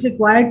customized if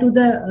required to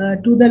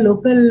the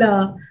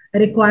local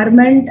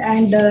requirement,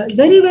 and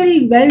very,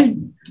 very well.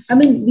 I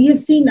mean, we have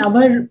seen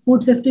our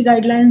food safety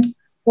guidelines,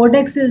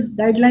 codexes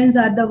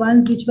guidelines are the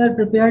ones which were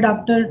prepared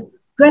after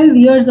 12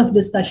 years of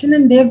discussion,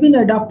 and they have been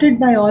adopted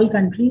by all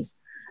countries,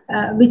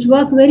 which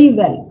work very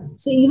well.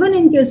 So even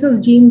in case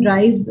of gene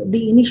drives,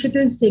 the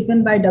initiatives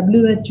taken by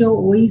WHO,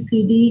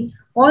 OECD,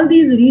 all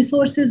these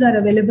resources are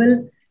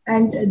available,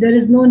 and there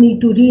is no need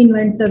to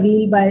reinvent the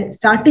wheel by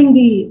starting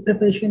the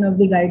preparation of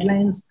the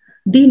guidelines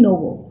de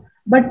novo.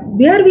 But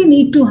where we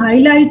need to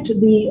highlight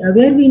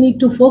where we need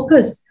to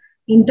focus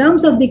in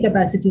terms of the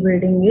capacity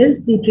building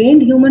is the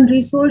trained human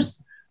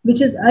resource,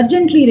 which is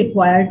urgently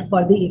required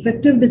for the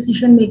effective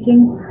decision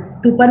making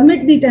to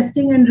permit the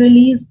testing and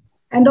release.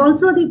 And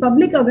also the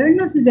public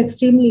awareness is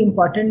extremely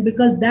important,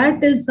 because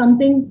that is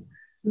something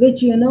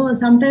which,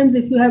 sometimes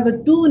if you have a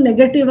too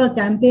negative a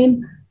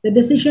campaign, the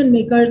decision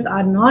makers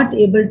are not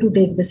able to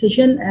take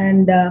decision.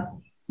 And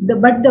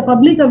but the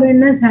public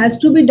awareness has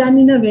to be done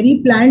in a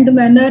very planned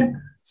manner,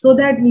 so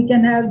that we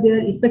can have their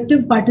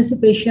effective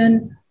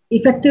participation,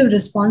 effective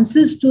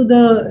responses to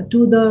the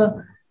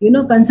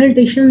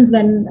consultations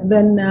when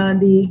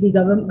the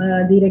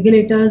government, the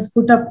regulators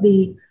put up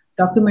the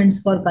documents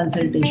for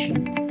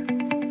consultation.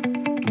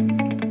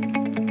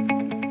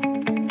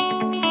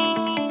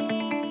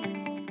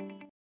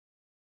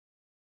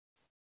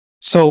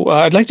 So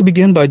I'd like to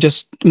begin by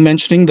just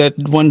mentioning that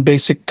one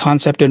basic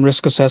concept in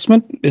risk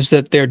assessment is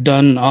that they're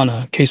done on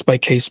a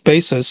case-by-case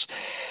basis.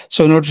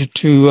 So in order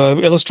to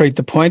illustrate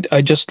the point,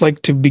 I'd just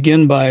like to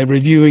begin by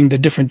reviewing the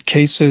different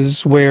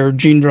cases where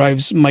gene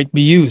drives might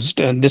be used.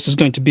 And this is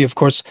going to be, of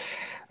course,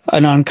 a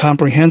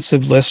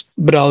non-comprehensive list,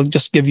 but I'll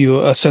just give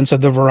you a sense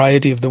of the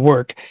variety of the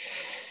work.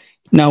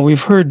 Now,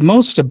 we've heard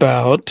most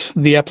about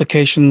the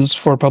applications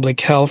for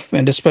public health,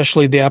 and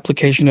especially the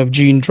application of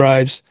gene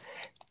drives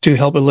to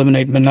help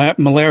eliminate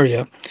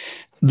malaria.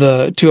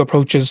 The two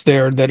approaches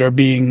there that are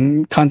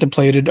being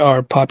contemplated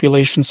are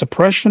population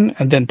suppression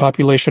and then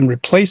population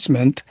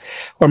replacement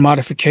or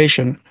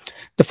modification.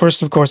 The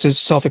first, of course, is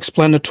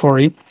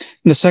self-explanatory. And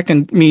the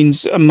second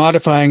means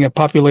modifying a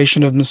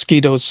population of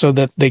mosquitoes so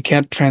that they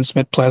can't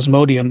transmit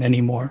plasmodium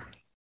anymore.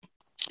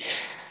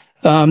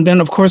 Then,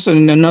 of course,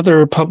 in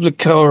another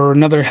public or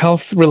another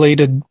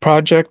health-related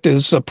project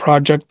is a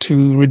project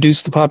to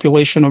reduce the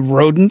population of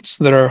rodents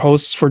that are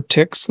hosts for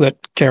ticks that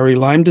carry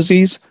Lyme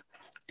disease.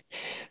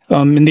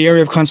 In the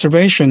area of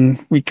conservation,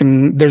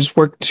 there's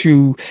work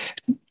to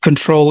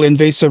control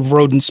invasive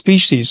rodent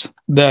species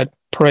that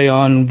prey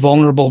on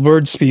vulnerable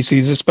bird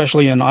species,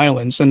 especially in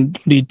islands, and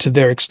lead to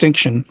their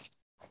extinction.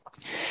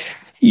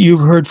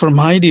 You've heard from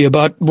Heidi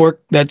about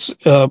work that's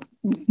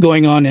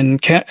going on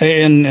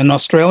in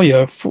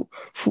Australia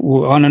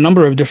on a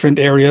number of different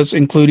areas,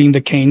 including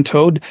the cane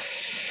toad.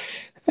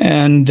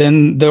 And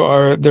then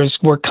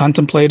there's work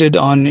contemplated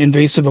on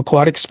invasive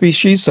aquatic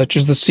species such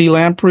as the sea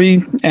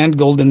lamprey and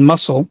golden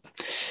mussel.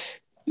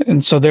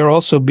 And so they're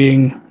also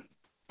being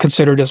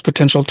considered as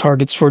potential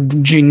targets for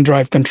gene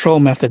drive control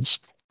methods.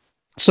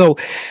 So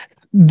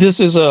this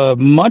is a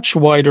much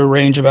wider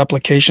range of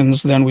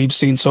applications than we've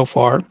seen so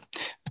far.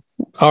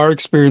 Our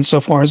experience so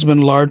far has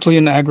been largely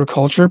in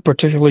agriculture,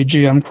 particularly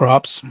GM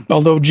crops,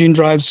 although gene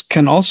drives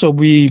can also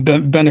be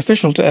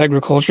beneficial to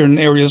agriculture in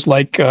areas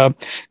like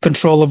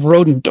control of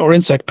rodent or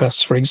insect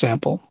pests, for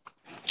example.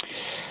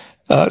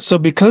 So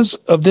because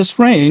of this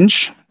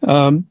range,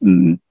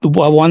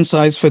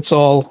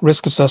 one-size-fits-all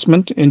risk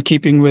assessment, in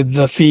keeping with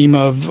the theme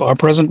of our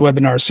present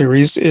webinar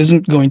series,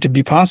 isn't going to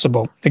be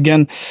possible.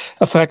 Again,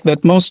 a fact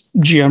that most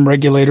GM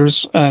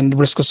regulators and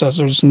risk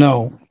assessors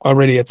know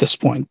already at this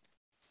point.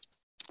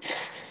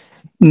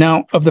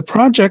 Now, of the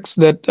projects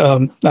that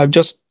I've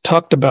just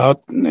talked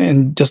about,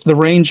 and just the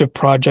range of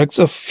projects,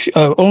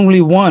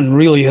 only one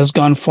really has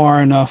gone far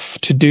enough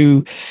to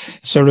do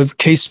sort of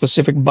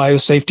case-specific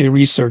biosafety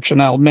research,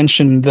 and I'll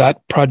mention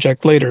that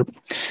project later.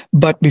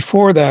 But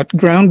before that,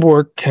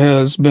 groundwork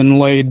has been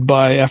laid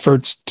by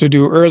efforts to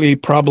do early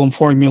problem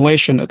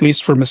formulation, at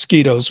least for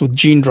mosquitoes, with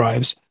gene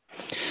drives.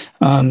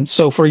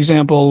 So, for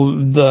example,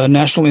 the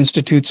National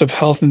Institutes of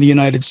Health in the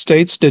United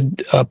States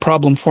did a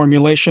problem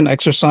formulation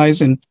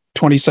exercise in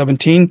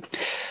 2017,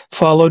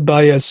 followed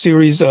by a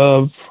series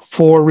of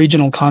 4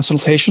 regional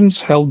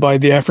consultations held by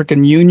the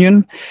African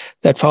Union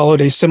that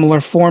followed a similar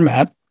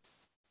format.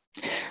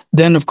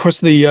 Then, of course,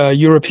 the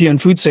European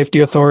Food Safety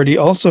Authority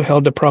also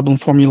held a problem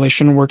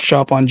formulation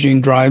workshop on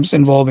gene drives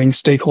involving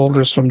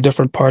stakeholders from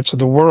different parts of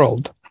the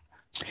world.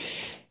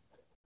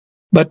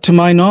 But to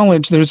my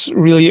knowledge, there's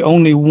really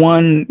only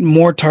one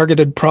more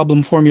targeted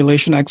problem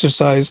formulation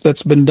exercise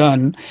that's been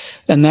done,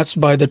 and that's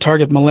by the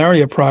Target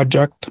Malaria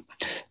Project.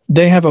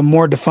 They have a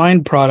more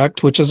defined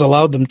product, which has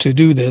allowed them to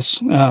do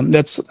this.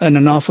 That's an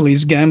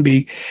Anopheles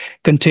gambiae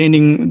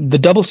containing the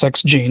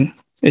double-sex gene.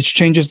 It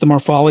changes the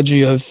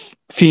morphology of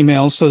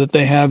females so that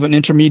they have an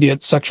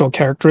intermediate sexual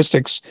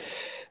characteristics,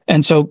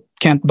 and so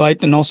can't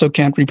bite and also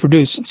can't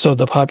reproduce. So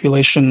the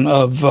population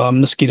of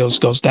mosquitoes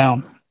goes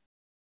down.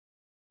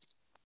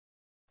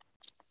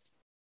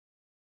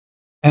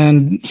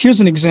 And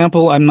here's an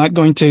example. I'm not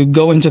going to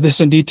go into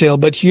this in detail,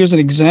 but here's an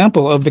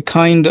example of the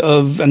kind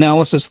of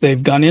analysis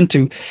they've gone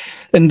into.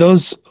 And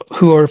those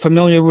who are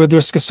familiar with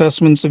risk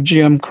assessments of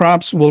GM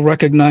crops will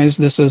recognize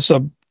this as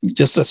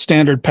just a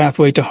standard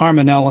pathway to harm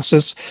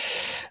analysis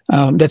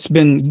that's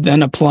been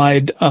then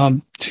applied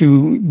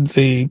to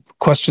the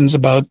questions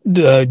about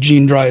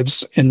gene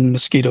drives in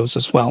mosquitoes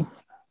as well.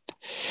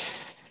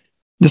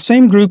 The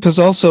same group has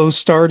also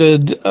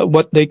started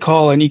what they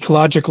call an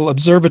ecological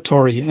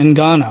observatory in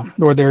Ghana,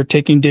 where they're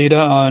taking data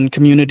on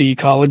community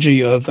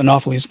ecology of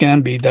Anopheles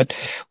gambiae that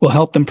will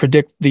help them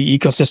predict the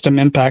ecosystem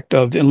impact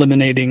of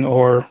eliminating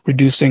or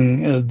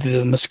reducing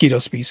the mosquito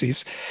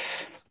species.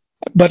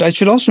 But I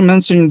should also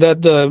mention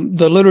that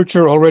the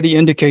literature already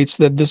indicates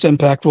that this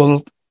impact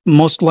will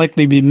most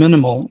likely be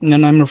minimal.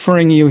 And I'm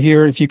referring you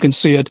here, if you can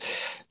see it,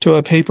 to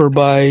a paper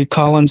by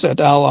Collins et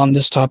al. On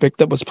this topic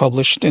that was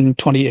published in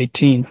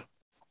 2018.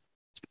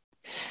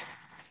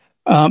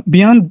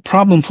 Beyond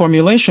problem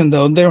formulation,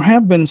 though, there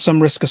have been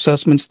some risk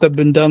assessments that have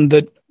been done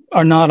that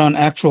are not on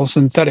actual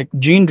synthetic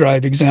gene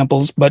drive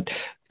examples, but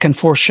can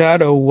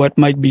foreshadow what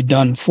might be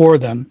done for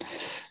them.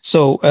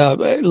 So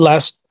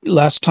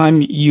last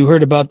time you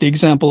heard about the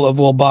example of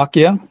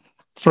Wolbachia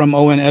from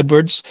Owen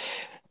Edwards,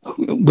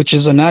 which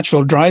is a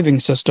natural driving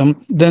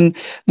system. Then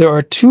there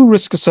are two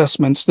risk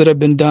assessments that have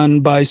been done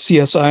by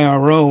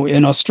CSIRO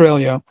in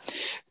Australia.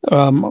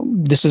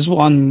 This is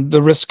on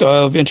the risk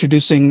of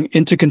introducing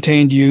into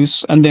contained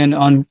use and then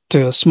on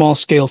to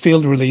small-scale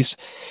field release,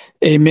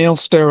 a male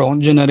sterile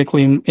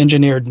genetically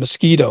engineered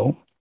mosquito.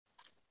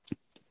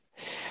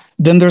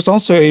 Then there's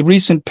also a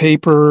recent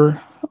paper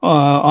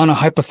on a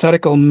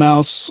hypothetical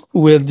mouse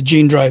with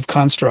gene drive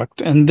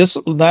construct. And this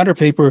latter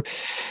paper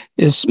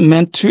is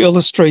meant to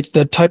illustrate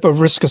the type of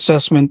risk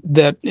assessment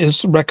that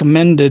is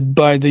recommended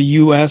by the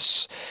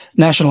U.S.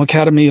 National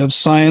Academy of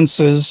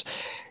Sciences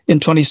in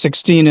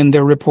 2016 in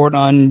their report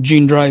on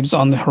gene drives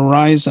on the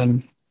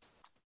horizon.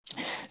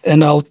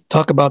 And I'll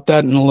talk about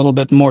that in a little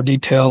bit more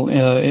detail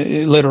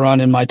later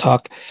on in my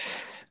talk.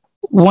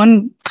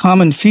 One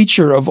common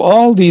feature of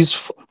all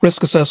these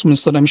risk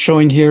assessments that I'm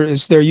showing here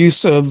is their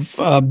use of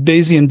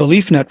Bayesian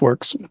belief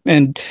networks.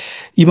 And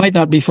you might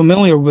not be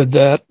familiar with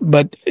that,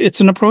 but it's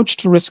an approach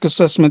to risk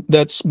assessment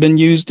that's been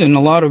used in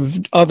a lot of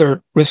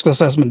other risk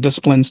assessment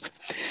disciplines.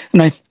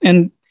 And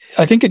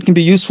I think it can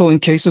be useful in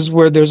cases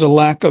where there's a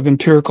lack of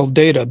empirical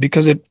data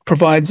because it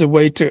provides a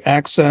way to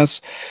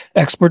access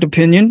expert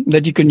opinion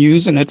that you can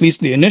use in at least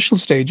the initial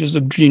stages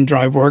of gene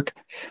drive work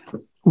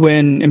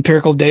when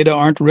empirical data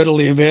aren't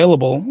readily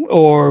available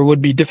or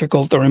would be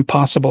difficult or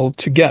impossible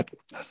to get.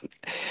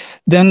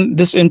 Then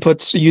this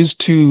input's used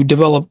to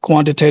develop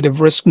quantitative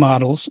risk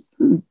models.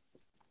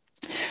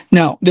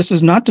 Now, this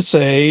is not to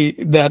say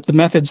that the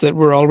methods that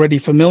we're already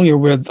familiar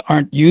with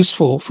aren't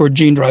useful for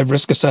gene drive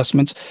risk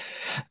assessments.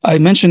 I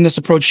mention this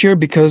approach here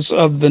because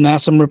of the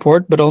NASM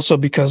report, but also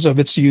because of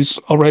its use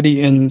already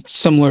in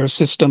similar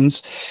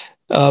systems.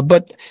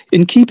 But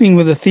in keeping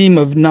with the theme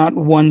of not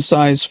one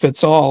size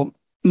fits all,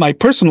 my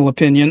personal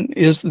opinion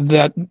is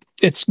that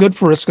it's good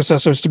for risk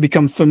assessors to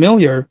become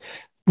familiar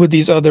with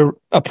these other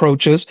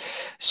approaches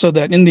so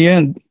that in the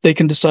end, they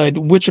can decide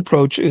which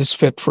approach is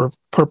fit for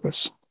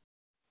purpose.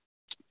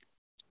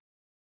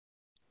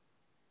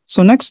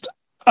 So next,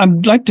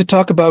 I'd like to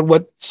talk about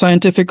what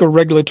scientific or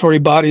regulatory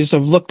bodies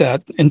have looked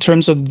at in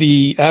terms of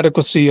the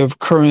adequacy of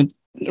current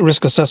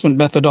risk assessment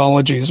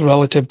methodologies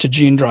relative to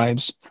gene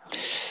drives.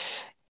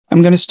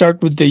 I'm going to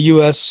start with the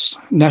U.S.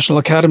 National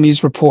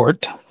Academy's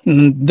report.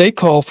 And they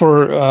call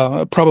for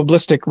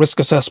probabilistic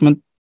risk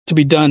assessment to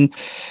be done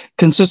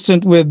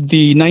consistent with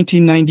the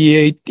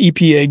 1998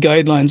 EPA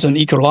guidelines on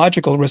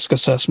ecological risk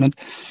assessment.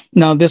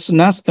 Now, this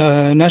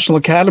National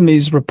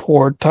Academy's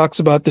report talks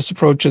about this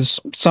approach as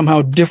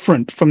somehow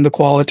different from the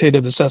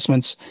qualitative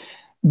assessments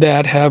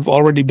that have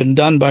already been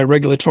done by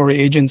regulatory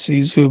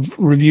agencies who've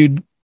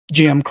reviewed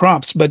GM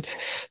crops. But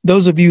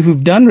those of you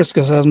who've done risk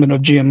assessment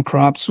of GM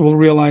crops will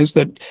realize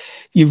that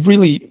you've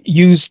really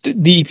used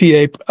the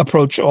EPA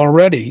approach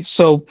already.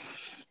 So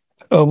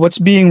what's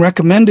being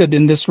recommended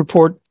in this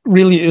report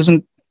really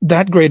isn't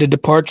that great a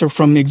departure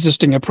from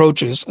existing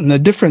approaches. And the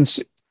difference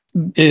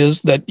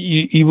is that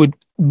you would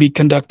be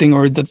conducting,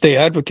 or that they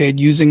advocate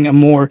using, a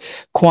more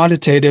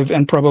quantitative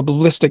and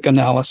probabilistic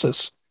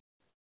analysis.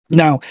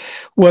 Now,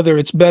 whether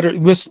it's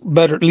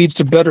leads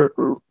to better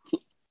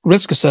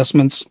risk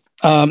assessments,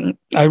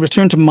 I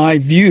return to my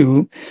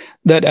view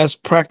that as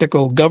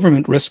practical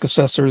government risk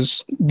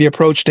assessors, the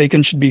approach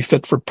taken should be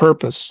fit for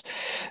purpose.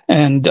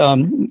 And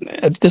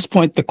at this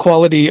point, the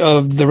quality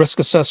of the risk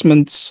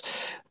assessments,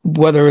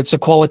 whether it's a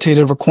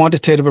qualitative or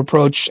quantitative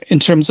approach, in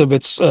terms of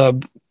its,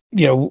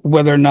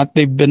 whether or not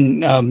they've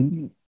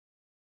been,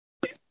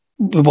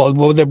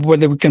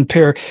 whether we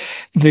compare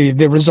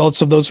the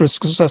results of those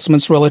risk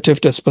assessments relative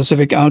to a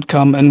specific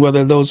outcome and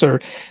whether those are,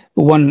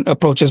 one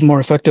approach is more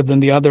effective than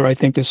the other, I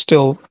think is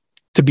still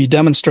to be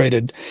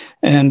demonstrated.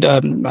 And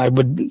I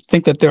would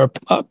think that there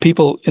are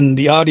people in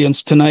the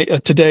audience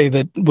today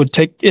that would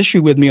take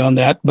issue with me on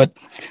that, but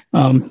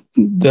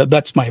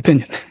that's my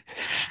opinion.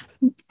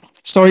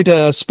 Sorry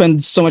to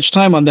spend so much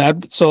time on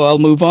that, so I'll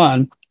move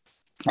on.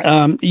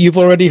 You've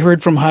already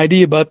heard from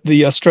Heidi about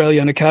the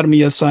Australian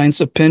Academy of Science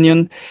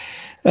opinion,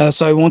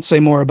 so I won't say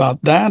more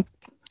about that.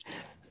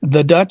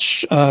 The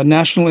Dutch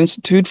National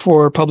Institute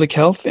for Public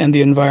Health and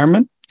the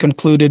Environment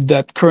concluded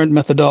that current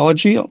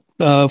methodology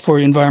for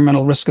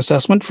environmental risk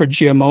assessment for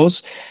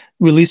GMOs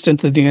released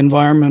into the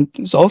environment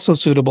is also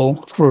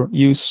suitable for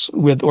use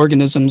with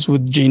organisms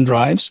with gene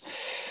drives.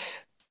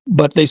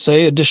 But they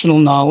say additional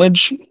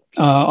knowledge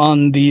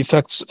on the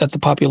effects at the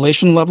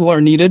population level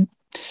are needed.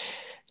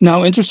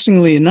 Now,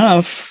 interestingly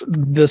enough,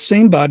 the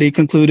same body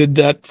concluded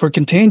that for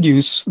contained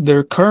use,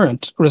 their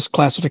current risk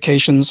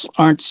classifications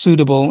aren't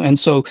suitable, and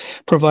so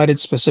provided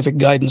specific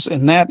guidance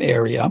in that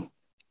area.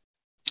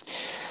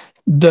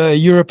 The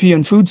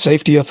European Food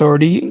Safety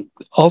Authority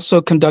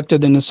also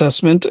conducted an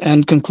assessment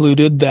and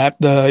concluded that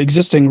the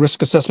existing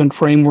risk assessment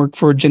framework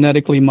for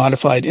genetically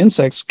modified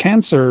insects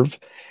can serve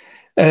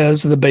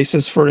as the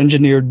basis for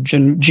engineered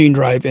gene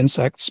drive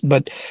insects,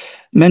 but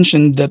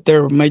mentioned that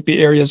there might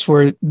be areas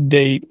where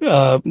there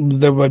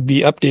would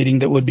be updating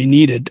that would be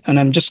needed. And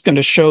I'm just going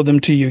to show them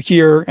to you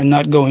here and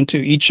not go into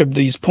each of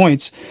these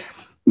points,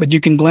 but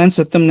you can glance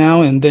at them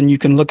now, and then you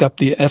can look up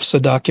the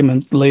EFSA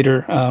document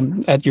later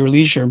at your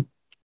leisure.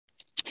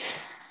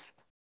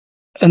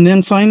 And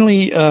then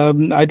finally,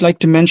 I'd like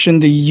to mention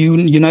the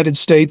United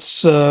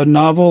States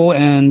Novel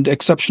and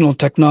Exceptional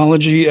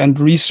Technology and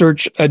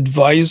Research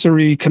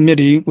Advisory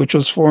Committee, which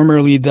was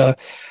formerly the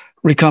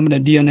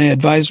Recombinant DNA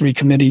Advisory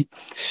Committee.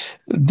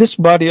 This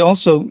body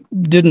also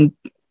didn't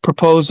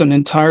propose an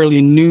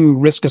entirely new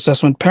risk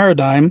assessment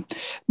paradigm,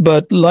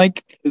 but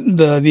like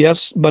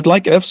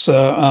EFSA,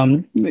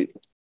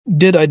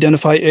 did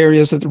identify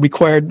areas that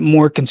required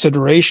more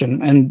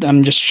consideration, and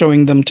I'm just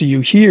showing them to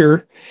you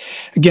here.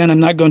 Again, I'm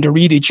not going to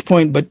read each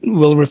point, but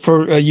we'll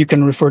refer. You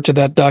can refer to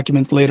that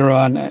document later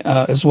on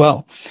as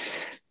well.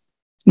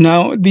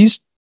 Now,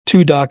 these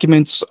two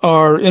documents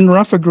are in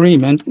rough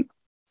agreement,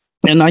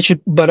 and I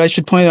should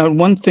point out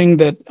one thing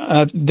that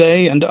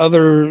they and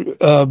other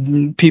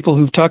people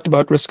who've talked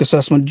about risk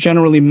assessment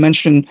generally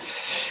mention,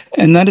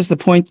 and that is the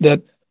point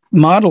that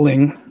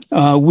modeling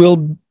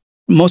will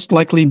most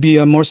likely be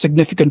a more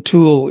significant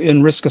tool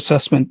in risk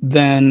assessment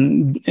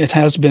than it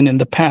has been in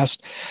the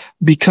past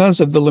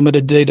because of the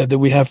limited data that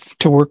we have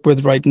to work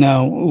with right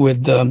now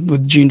with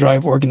gene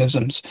drive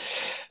organisms.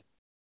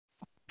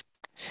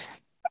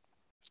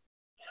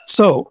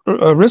 So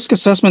risk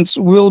assessments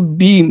will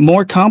be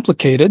more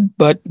complicated,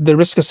 but the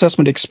risk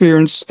assessment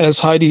experience, as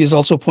Heidi has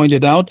also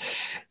pointed out,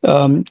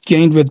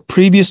 gained with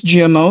previous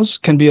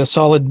GMOs can be a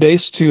solid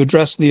base to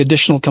address the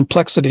additional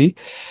complexity.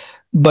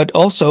 But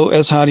also,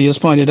 as Heidi has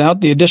pointed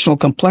out, the additional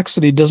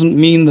complexity doesn't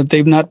mean that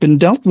they've not been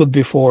dealt with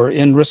before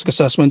in risk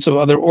assessments of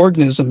other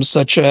organisms,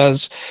 such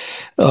as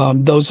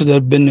those that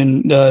have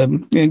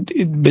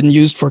been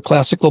used for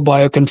classical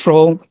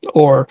biocontrol,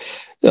 or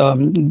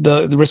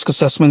the risk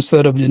assessments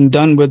that have been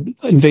done with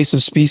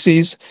invasive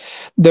species.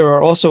 There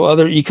are also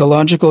other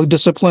ecological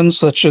disciplines,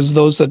 such as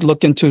those that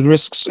look into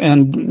risks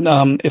and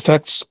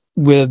effects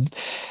with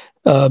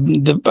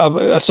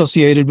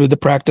associated with the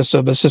practice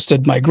of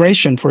assisted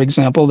migration, for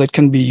example, that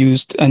can be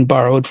used and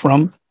borrowed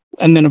from.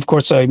 And then, of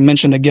course, I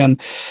mentioned again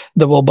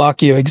the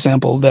Wolbachia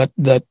example that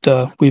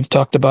we've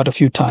talked about a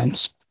few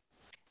times.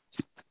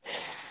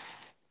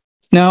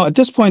 Now, at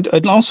this point,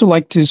 I'd also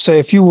like to say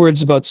a few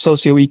words about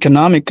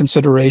socioeconomic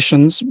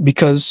considerations,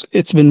 because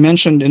it's been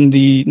mentioned in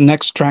the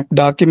next track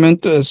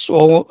document as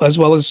well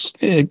as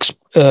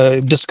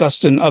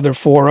discussed in other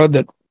fora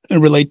that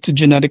relate to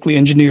genetically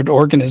engineered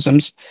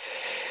organisms.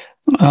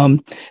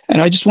 And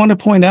I just want to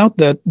point out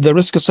that the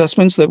risk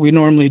assessments that we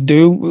normally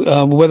do,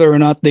 whether or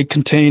not they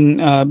contain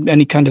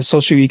any kind of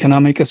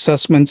socioeconomic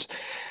assessments,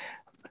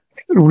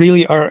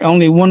 really are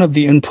only one of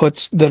the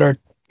inputs that are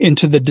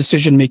into the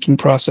decision-making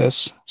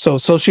process. So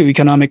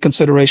socioeconomic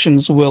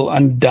considerations will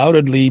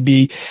undoubtedly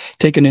be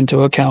taken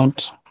into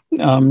account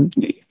in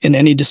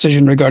any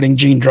decision regarding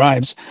gene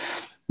drives.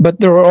 But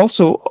there are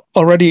also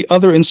already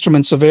other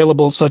instruments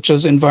available, such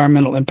as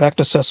environmental impact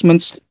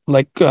assessments,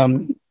 like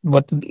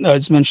what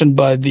is mentioned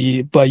by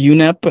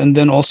UNEP, and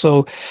then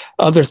also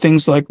other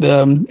things like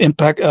the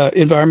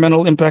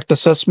environmental impact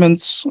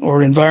assessments,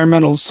 or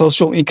environmental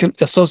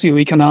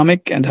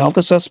socioeconomic and health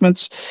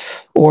assessments,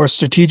 or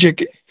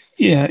strategic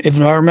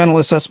environmental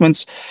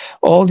assessments.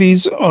 All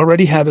these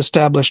already have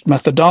established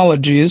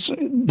methodologies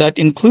that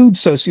include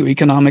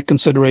socioeconomic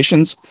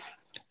considerations,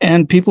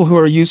 and people who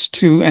are used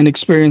to and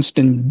experienced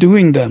in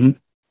doing them.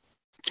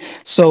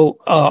 So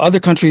other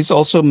countries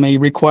also may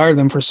require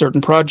them for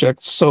certain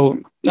projects. So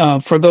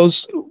for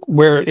those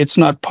where it's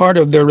not part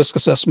of their risk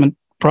assessment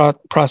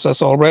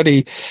process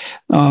already,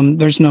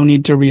 there's no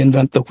need to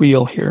reinvent the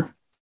wheel here.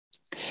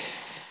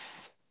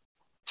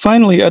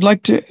 Finally, I'd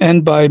like to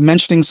end by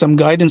mentioning some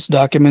guidance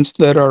documents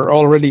that are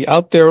already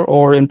out there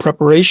or in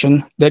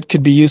preparation that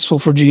could be useful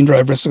for gene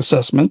drive risk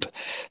assessment.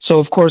 So,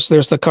 of course,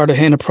 there's the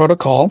Cartagena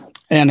Protocol,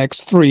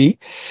 Annex 3.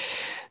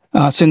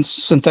 Since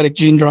synthetic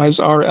gene drives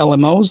are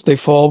LMOs, they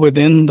fall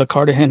within the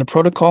Cartagena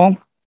Protocol.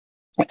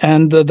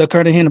 And the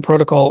Cartagena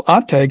Protocol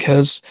ATEG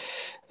has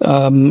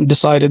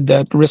decided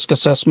that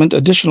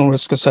additional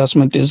risk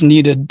assessment is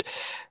needed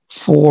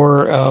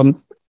for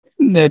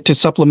to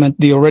supplement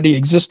the already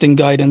existing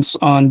guidance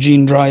on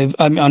gene drive,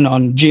 on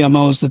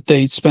GMOs that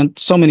they spent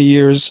so many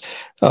years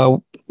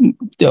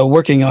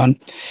working on.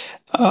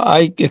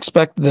 I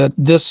expect that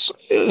this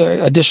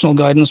additional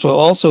guidance will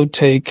also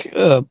take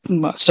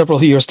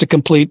several years to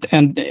complete,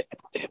 and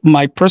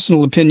my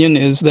personal opinion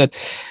is that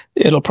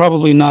it'll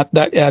probably not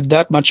add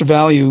that much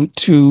value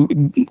to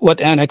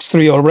what Annex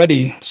 3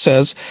 already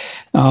says,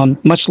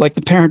 much like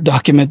the parent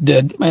document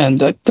did. And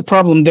the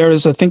problem there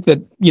is, I think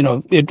that,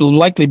 it will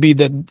likely be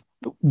that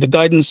the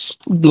guidance,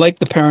 like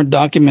the parent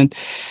document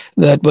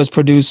that was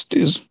produced,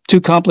 is too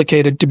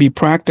complicated to be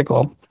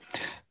practical.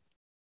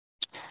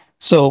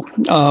 So,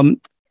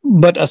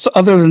 but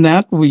other than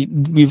that,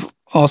 we've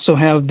also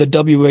have the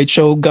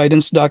WHO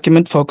guidance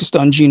document focused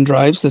on gene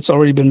drives that's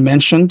already been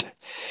mentioned,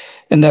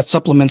 and that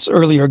supplements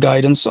earlier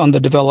guidance on the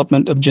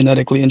development of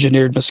genetically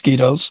engineered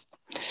mosquitoes.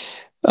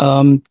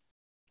 And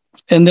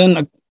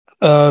then,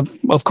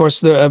 of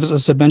course,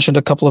 as I mentioned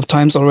a couple of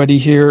times already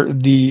here,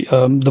 the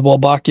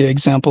Wolbachia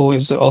example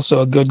is also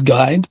a good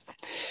guide.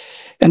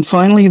 And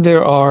finally,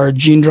 there are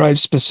gene drive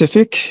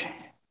specific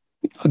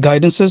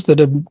guidances that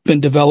have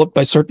been developed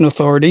by certain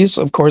authorities,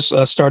 of course,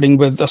 starting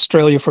with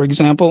Australia, for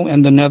example,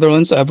 and the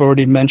Netherlands, I've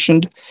already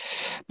mentioned.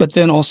 But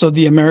then also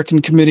the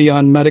American Committee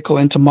on Medical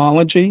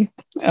Entomology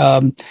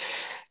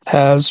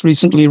has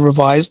recently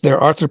revised their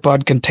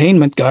arthropod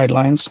containment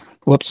guidelines.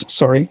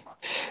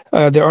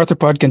 Their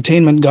arthropod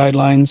containment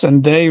guidelines,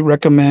 and they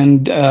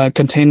recommend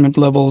containment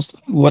levels,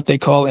 what they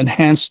call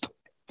enhanced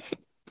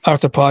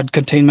arthropod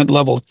containment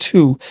level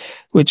 2,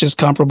 which is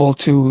comparable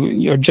to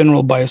your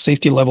general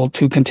biosafety level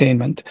 2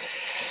 containment.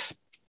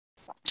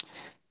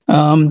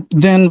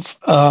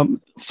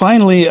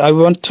 Finally, I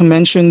want to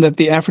mention that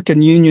the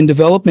African Union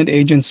Development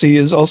Agency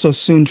is also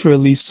soon to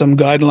release some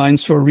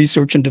guidelines for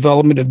research and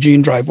development of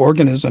gene drive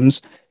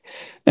organisms.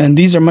 And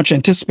these are much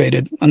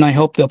anticipated, and I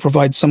hope they'll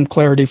provide some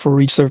clarity for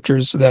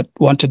researchers that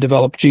want to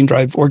develop gene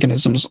drive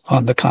organisms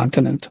on the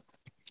continent.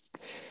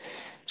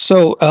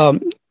 So,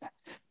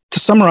 to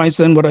summarize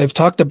then what I've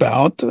talked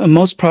about,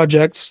 most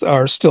projects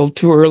are still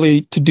too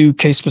early to do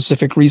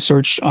case-specific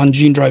research on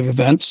gene drive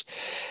events.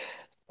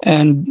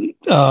 And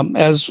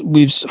as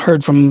we've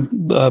heard from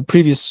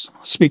previous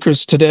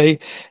speakers today,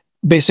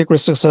 basic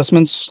risk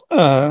assessment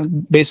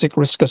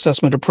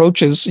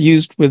approaches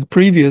used with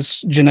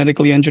previous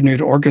genetically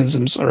engineered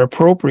organisms are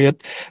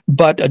appropriate,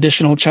 but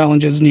additional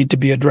challenges need to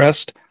be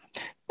addressed.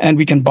 And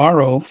we can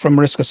borrow from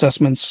risk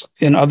assessments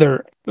in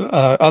other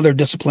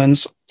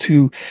disciplines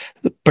to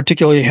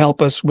particularly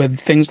help us with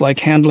things like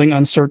handling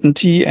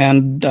uncertainty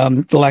and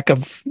the lack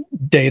of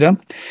data,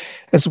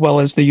 as well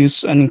as the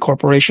use and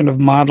incorporation of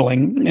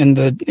modeling in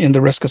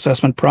the risk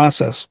assessment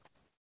process.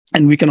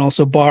 And we can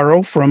also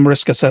borrow from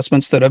risk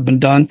assessments that have been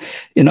done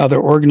in other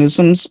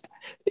organisms,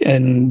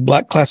 in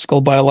classical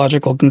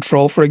biological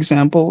control, for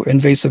example,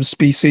 invasive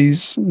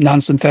species,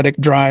 non-synthetic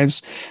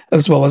drives,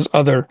 as well as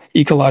other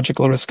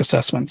ecological risk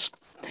assessments.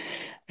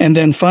 And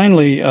then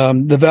finally,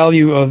 the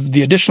value of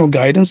the additional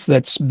guidance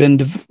that's been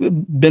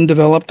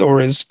developed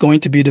or is going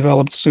to be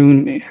developed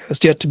soon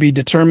has yet to be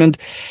determined.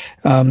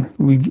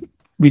 We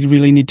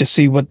really need to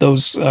see what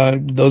those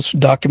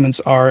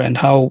documents are and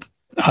how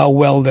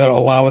well they'll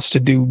allow us to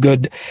do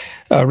good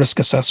risk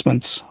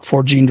assessments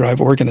for gene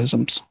drive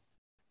organisms.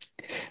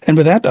 And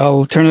with that,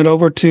 I'll turn it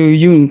over to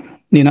you,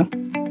 Nina.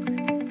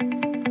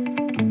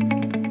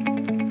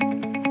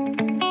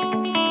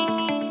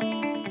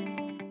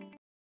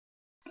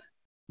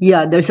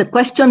 Yeah, there's a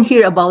question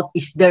here about,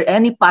 is there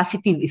any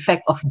positive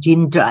effect of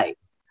gene drive?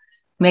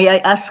 May I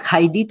ask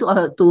Heidi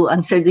to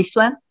answer this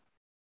one?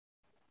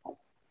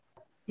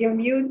 You're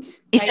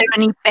mute. Is there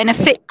any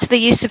benefit to the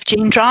use of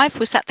gene drive?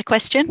 Was that the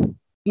question?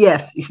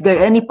 Yes. Is there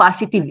any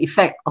positive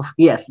effect of,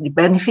 the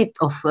benefit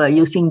of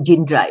using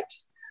gene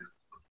drives?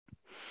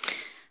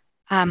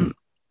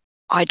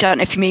 I don't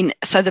know if you mean,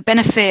 so the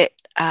benefit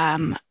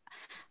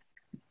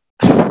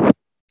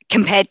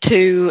compared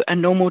to a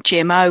normal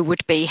GMO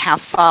would be how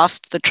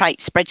fast the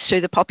trait spreads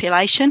through the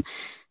population.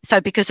 So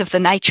because of the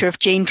nature of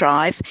gene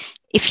drive,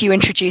 if you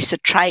introduce a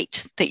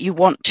trait that you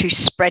want to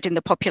spread in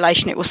the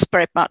population, it will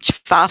spread much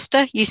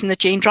faster using the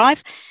gene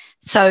drive.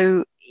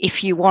 So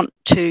if you want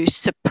to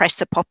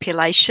suppress a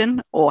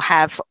population or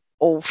have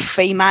all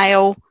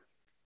female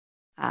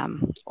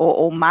or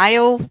all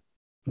male,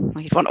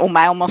 you'd want all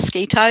male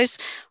mosquitoes,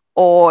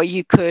 or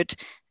you could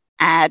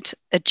add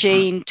a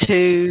gene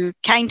to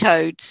cane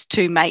toads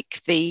to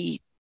make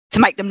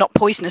them not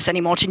poisonous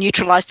anymore, to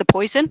neutralize the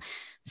poison.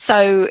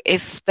 So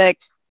if the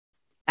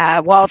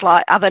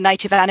wildlife, other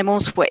native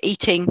animals were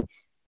eating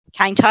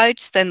cane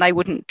toads, then they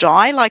wouldn't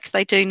die like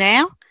they do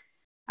now.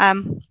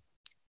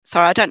 So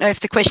I don't know if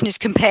the question is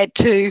compared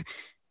to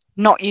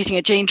not using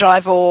a gene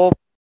drive, or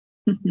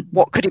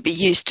what could it be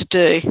used to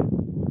do.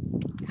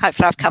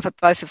 Hopefully I've covered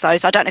both of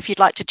those. I don't know if you'd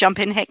like to jump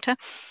in, Hector.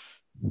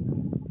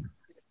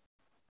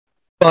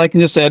 Well, I can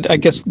just add, I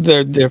guess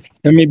there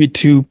may be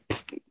two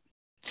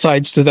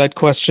sides to that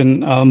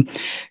question.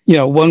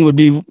 One would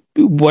be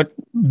what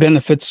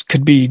benefits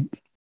could be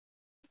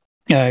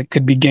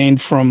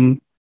gained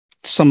from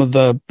some of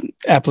the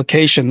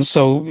applications.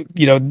 So,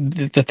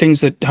 the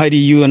things that Heidi,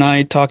 you and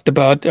I talked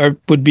about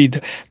would be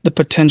the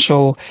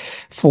potential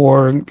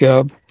for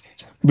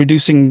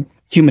reducing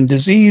human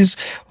disease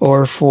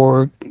or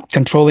for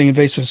controlling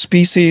invasive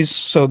species.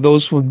 So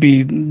those would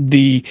be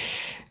the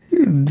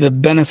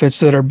benefits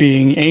that are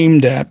being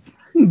aimed at.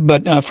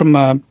 But from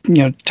a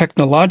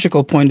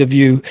technological point of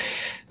view,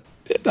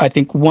 I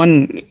think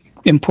one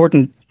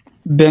important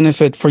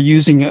benefit for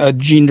using a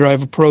gene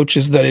drive approach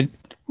is that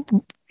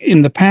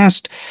in the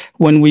past,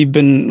 when we've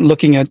been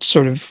looking at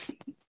sort of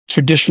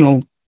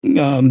traditional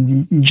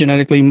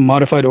genetically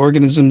modified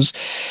organisms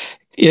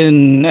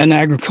in an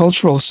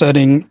agricultural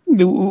setting,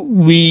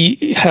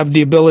 we have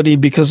the ability,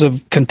 because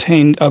of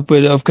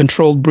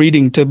controlled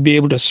breeding, to be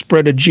able to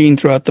spread a gene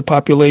throughout the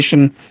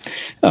population.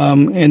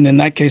 And in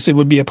that case, it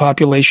would be a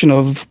population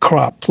of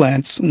crop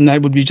plants. And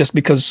that would be just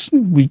because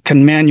we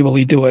can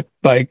manually do it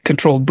by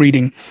controlled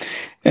breeding.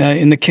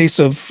 In the case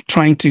of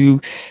trying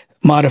to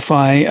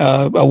modify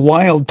a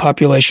wild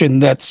population,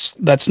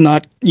 that's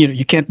not,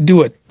 you can't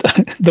do it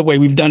the way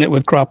we've done it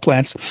with crop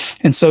plants.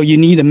 And so you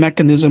need a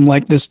mechanism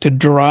like this to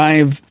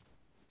drive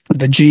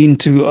the gene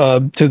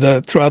throughout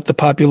the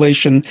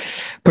population,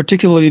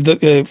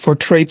 particularly for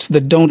traits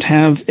that don't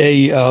have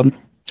a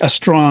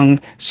strong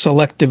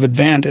selective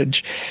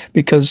advantage,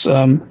 because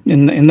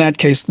in that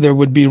case there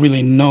would be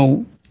really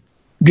no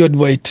good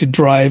way to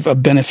drive a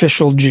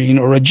beneficial gene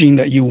or a gene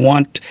that you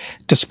want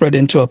to spread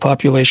into a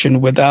population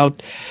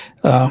without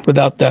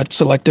that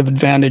selective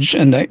advantage.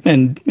 And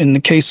in the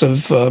case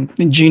of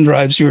gene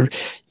drives, you're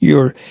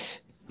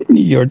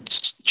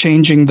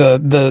changing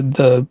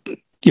the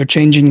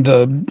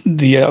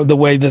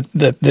way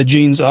that the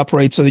genes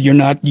operate, so that you're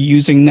not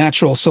using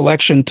natural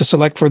selection to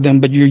select for them,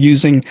 but you're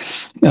using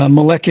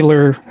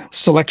molecular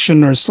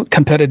selection or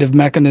competitive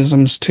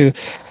mechanisms to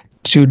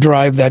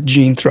drive that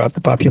gene throughout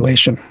the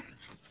population.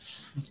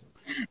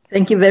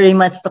 Thank you very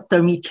much,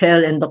 Dr.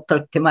 Mitchell and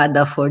Dr.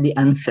 Quemada, for the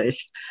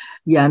answers.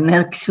 Yeah,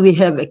 next we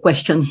have a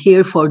question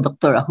here for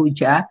Dr.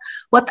 Ahuja.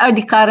 What are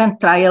the current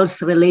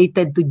trials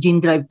related to gene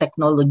drive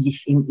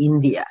technologies in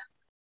India?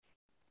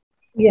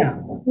 Yeah,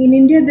 in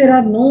India, there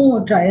are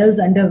no trials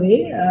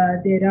underway.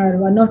 There are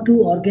one or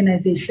two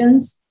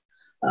organizations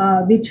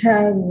which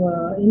have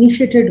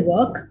initiated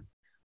work.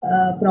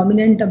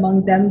 Prominent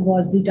among them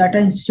was the Tata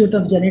Institute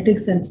of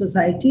Genetics and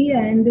Society,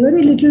 and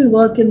very little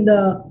work in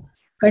the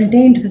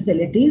contained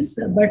facilities,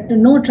 but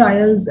no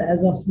trials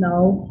as of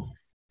now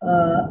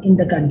in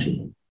the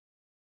country.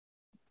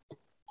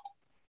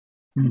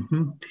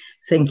 Mm-hmm.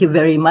 Thank you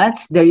very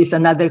much. There is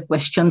another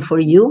question for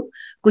you.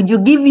 Could you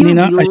give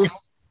your views?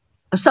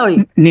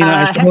 Sorry,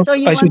 Nina, Hector,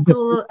 you want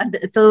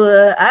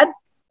to add?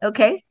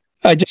 Okay.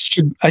 I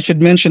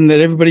should mention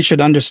that everybody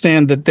should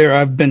understand that there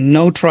have been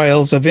no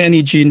trials of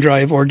any gene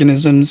drive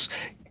organisms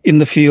in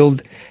the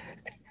field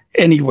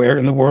anywhere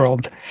in the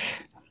world.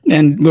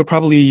 And we're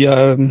probably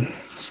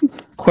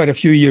quite a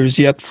few years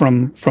yet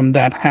from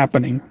that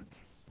happening.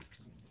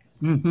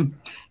 Mm-hmm.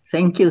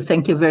 Thank you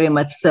very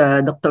much,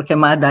 Dr.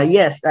 Quemada.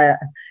 Yes,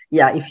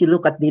 yeah, if you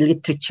look at the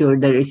literature,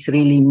 there is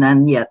really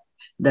none yet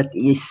that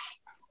is.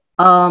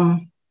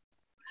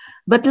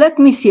 But let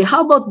me see,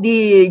 how about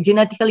the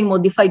genetically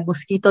modified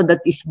mosquito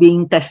that is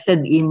being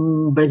tested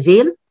in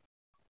Brazil?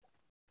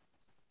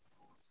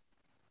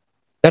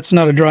 That's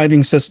not a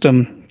driving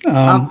system.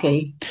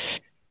 Okay.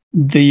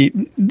 The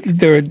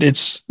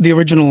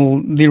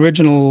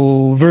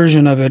original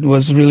version of it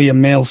was really a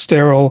male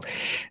sterile,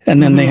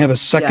 and then they have a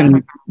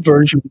second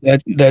version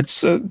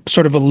that's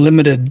sort of a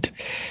limited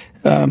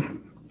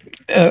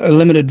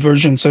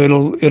version, so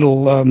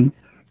it'll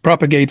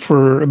propagate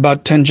for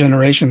about 10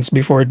 generations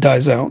before it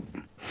dies out.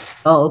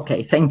 Oh,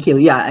 okay. Thank you.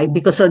 Yeah,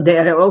 because they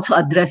are also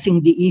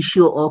addressing the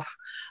issue of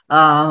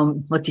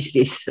what is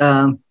this?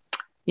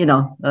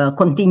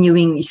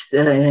 Continuing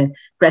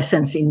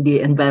presence in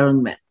the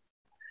environment.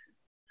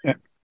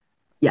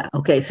 Yeah.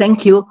 Okay.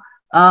 Thank you.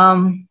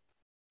 Yeah,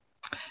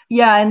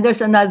 and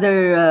there's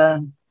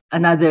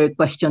another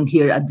question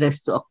here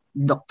addressed to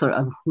Dr.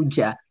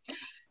 Ahuja.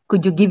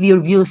 Could you give your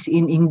views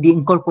in the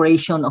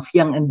incorporation of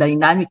young and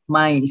dynamic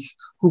minds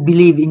who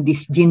believe in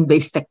these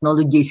gene-based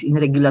technologies in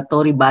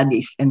regulatory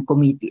bodies and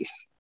committees?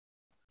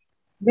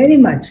 Very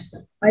much.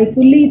 I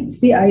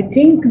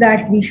think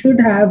that we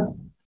should have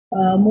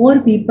more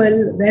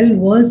people well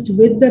versed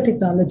with the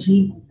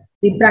technology,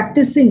 the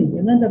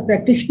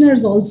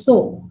practitioners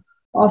also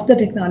of the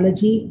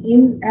technology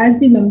as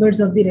the members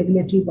of the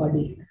regulatory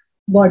bodies.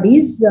 But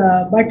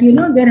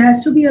there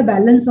has to be a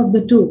balance of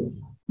the two.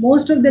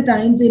 Most of the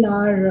times in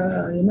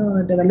our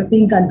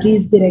developing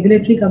countries, the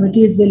regulatory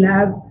committees will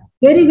have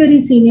very, very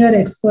senior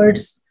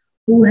experts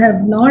who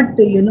have not,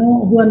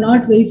 who are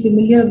not very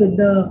familiar with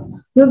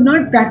who have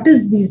not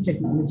practiced these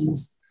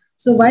technologies.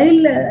 So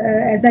while,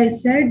 as I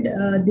said,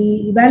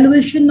 the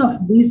evaluation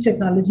of these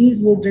technologies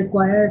would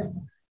require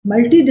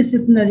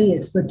multidisciplinary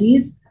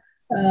expertise,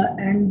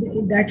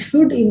 and that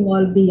should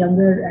involve the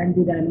younger and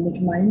the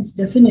dynamic minds,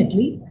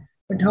 definitely.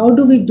 But how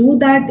do we do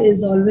that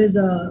is always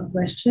a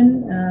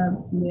question.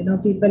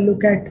 People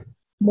look at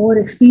more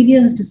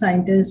experienced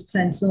scientists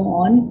and so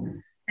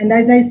on. And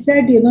as I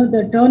said,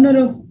 the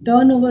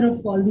turnover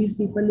of all these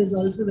people is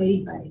also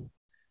very high.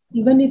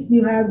 even if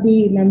you have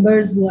the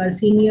members who are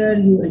senior,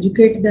 you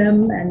educate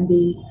them and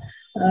they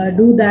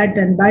do that.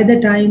 And by the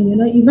time,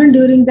 even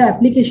during the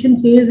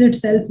application phase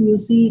itself, you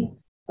see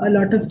a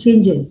lot of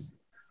changes.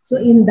 So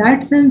in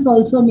that sense,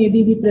 also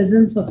maybe the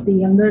presence of the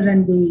younger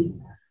and the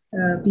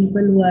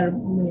people who are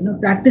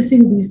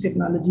practicing these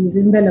technologies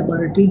in the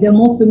laboratory, they're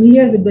more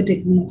familiar with the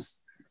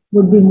techniques,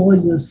 would be more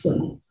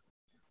useful.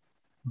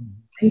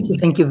 Thank you.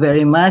 Thank you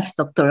very much,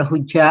 Dr.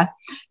 Ahujia.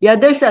 Yeah,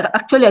 there's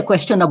actually a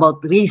question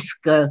about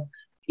risk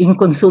in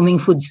consuming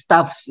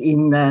foodstuffs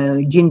in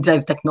gene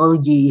drive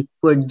technology,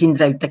 where gene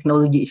drive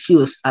technology is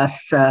used.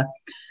 As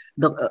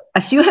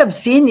you have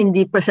seen in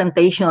the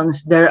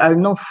presentations, there are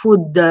no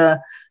food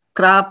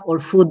crop or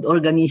food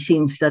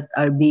organisms that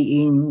are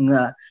being,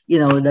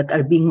 that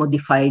are being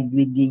modified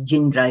with the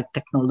gene drive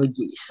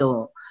technology.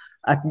 So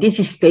at this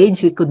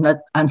stage, we could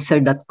not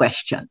answer that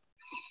question.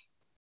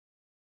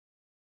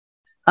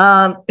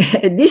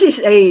 This is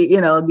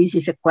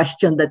a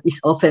question that is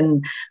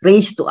often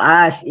raised to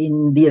us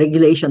in the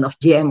regulation of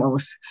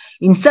GMOs.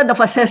 Instead of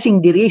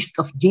assessing the risk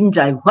of gene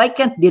drive, why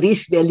can't the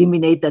risk be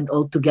eliminated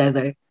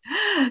altogether?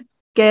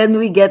 Can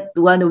we get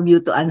one of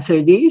you to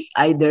answer this,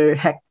 either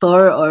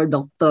Hector or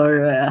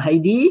Dr.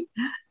 Heidi?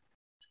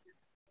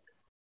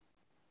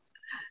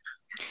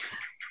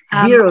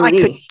 Zero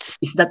risk.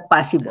 Is that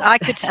possible? I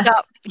could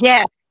start.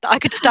 Yeah, I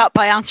could start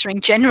by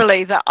answering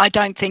generally that I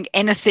don't think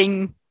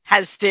anything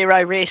has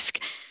zero risk.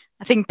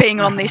 I think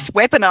being on this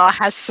webinar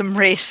has some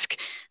risk.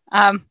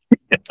 And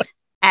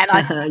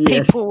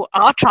yes. People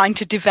are trying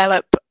to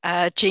develop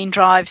gene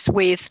drives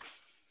with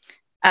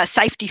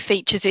safety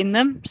features in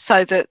them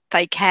so that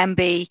they can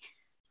be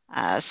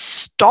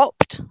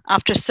stopped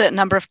after a certain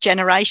number of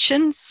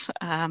generations,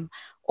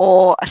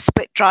 or a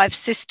split drive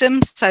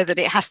system so that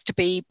it has to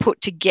be put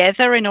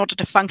together in order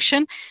to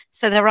function.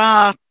 So there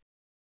are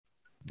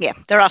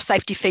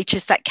safety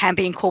features that can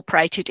be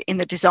incorporated in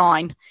the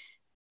design.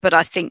 But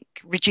I think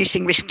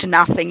reducing risk to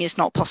nothing is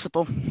not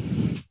possible.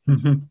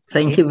 Mm-hmm.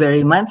 Thank you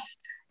very much.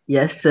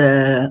 Yes,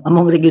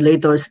 among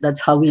regulators, that's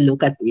how we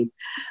look at it.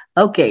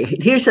 Okay,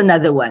 here's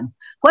another one.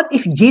 What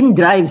if gene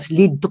drives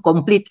lead to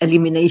complete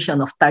elimination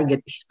of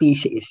target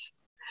species?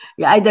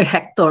 Yeah, either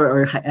Hector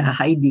or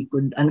Heidi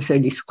could answer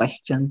this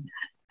question.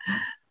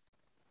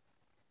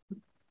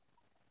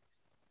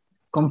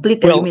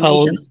 Complete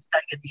elimination of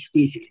target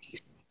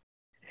species.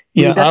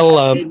 Yeah,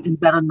 I'll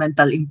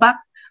environmental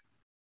impact.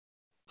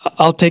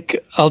 I'll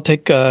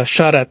take a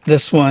shot at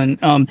this one.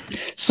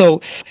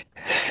 So,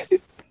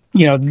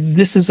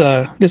 this is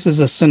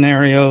a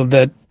scenario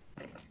that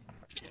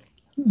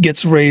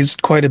gets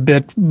raised quite a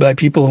bit by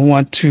people who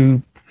want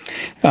to,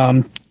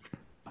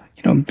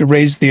 to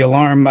raise the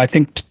alarm. I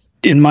think,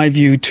 in my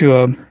view,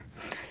 to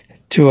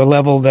a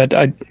level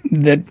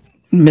that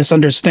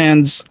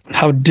misunderstands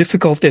how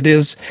difficult it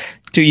is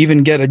to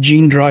even get a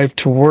gene drive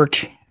to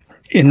work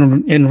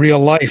in real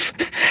life.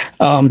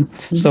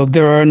 So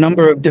there are a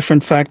number of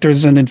different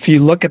factors, and if you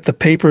look at the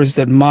papers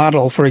that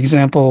model, for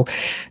example,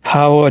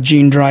 how a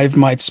gene drive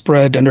might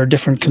spread under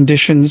different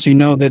conditions, you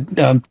know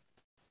that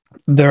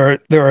there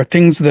are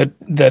things that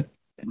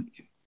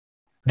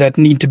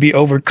need to be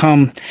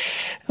overcome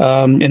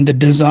in the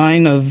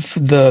design of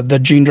the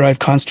gene drive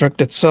construct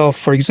itself,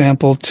 for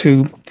example,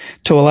 to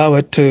allow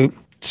it to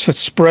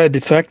spread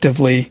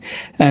effectively.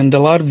 And a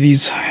lot of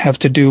these have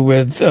to do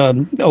with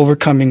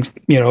overcoming,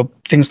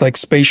 things like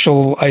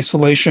spatial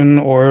isolation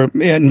or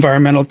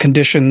environmental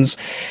conditions.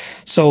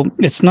 So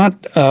it's not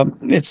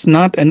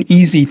an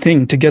easy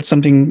thing to get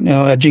something,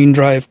 a gene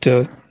drive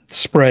to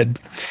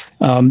spread,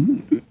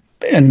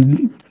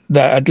 and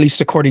that, at least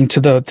according to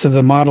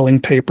the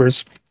modeling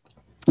papers.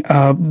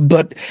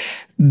 But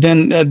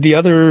then the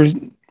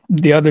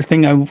other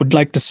thing I would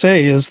like to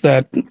say is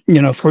that,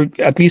 for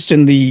at least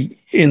in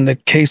the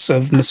case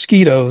of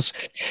mosquitoes,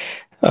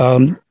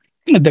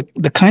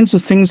 the kinds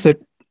of things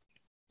that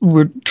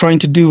we're trying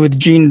to do with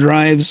gene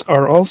drives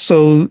are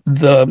also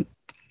the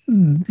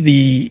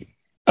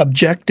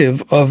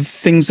objective of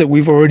things that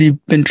we've already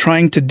been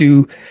trying to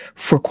do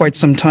for quite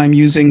some time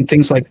using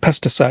things like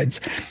pesticides.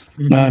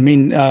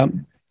 Mm-hmm.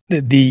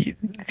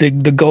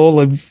 The goal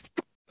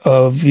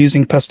of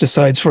using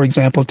pesticides, for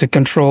example, to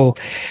control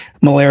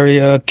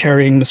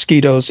malaria-carrying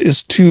mosquitoes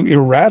is to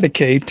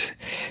eradicate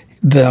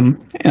them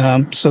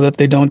so that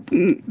they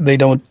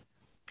don't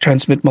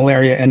transmit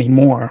malaria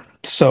anymore.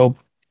 So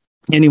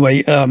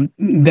anyway,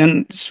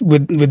 then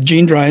with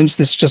gene drives,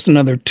 this is just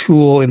another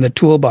tool in the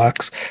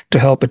toolbox to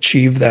help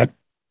achieve that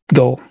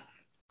goal.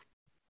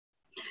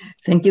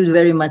 Thank you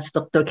very much,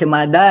 Dr.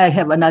 Quemada. I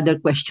have another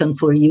question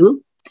for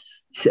you.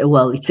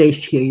 Well, it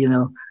says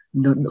here,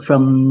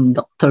 from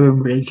Dr.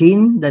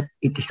 Regine, that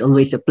it is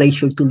always a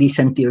pleasure to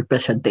listen to your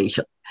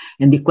presentation.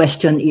 And the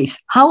question is,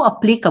 how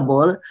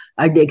applicable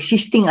are the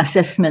existing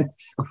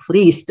assessments of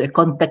risk to a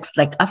context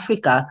like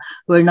Africa,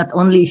 where not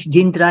only is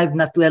gene drive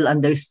not well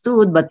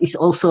understood, but is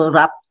also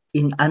wrapped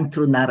in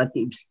untrue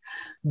narratives?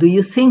 Do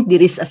you think the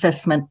risk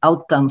assessment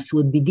outcomes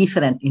would be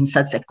different in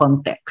such a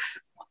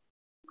context?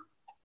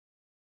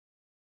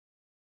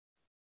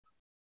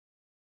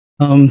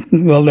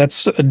 Well,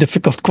 that's a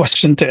difficult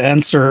question to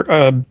answer.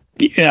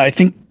 Yeah, I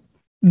think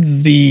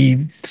the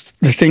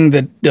thing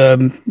that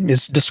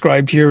is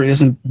described here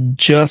isn't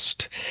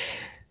just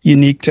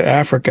unique to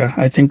Africa.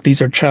 I think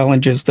these are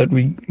challenges that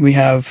we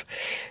have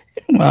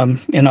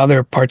in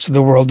other parts of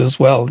the world as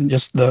well.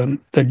 Just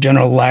the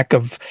general lack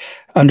of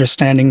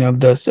understanding of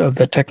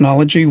the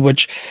technology,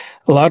 which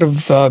a lot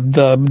of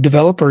the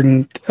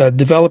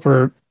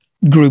developer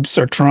groups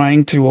are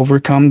trying to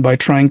overcome by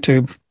trying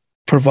to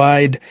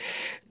provide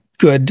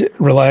good,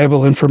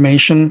 reliable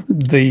information.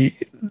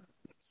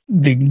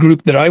 The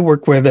group that I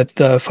work with at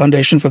the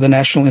Foundation for the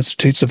National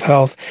Institutes of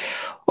Health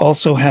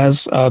also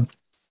has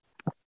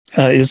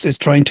is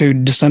trying to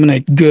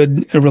disseminate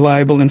good,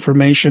 reliable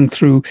information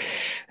through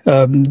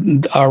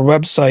our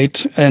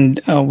website, and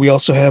we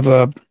also have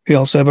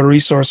a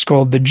resource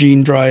called the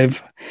Gene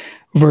Drive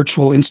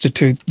Virtual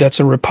Institute. That's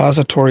a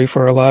repository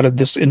for a lot of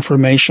this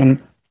information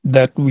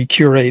that we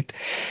curate.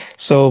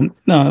 So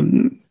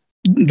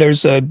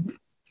there's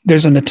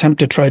an attempt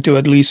to try to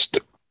at least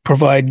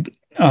provide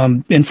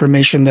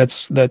information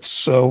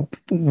that's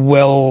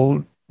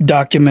well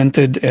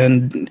documented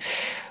and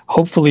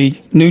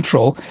hopefully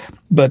neutral,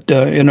 but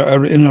in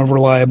a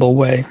reliable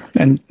way,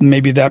 and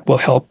maybe that will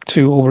help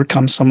to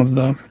overcome some of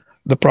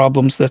the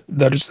problems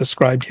that is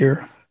described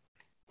here.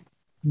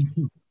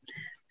 Mm-hmm.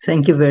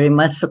 Thank you very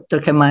much, Dr.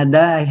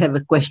 Queimada. I have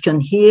a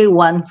question here,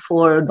 one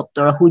for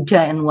Dr. Ahuja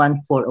and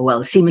one for,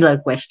 well, similar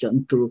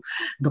question to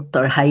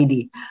Dr.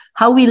 Heidi.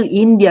 How will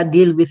India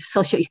deal with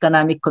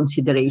socioeconomic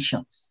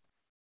considerations?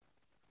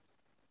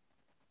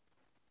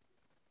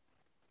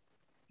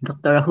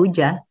 Dr.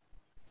 Ahuja?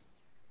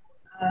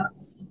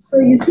 So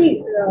you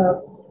see,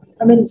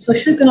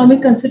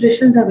 socioeconomic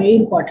considerations are very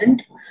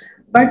important,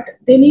 but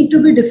they need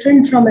to be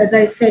different from, as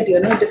I said,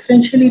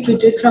 differentially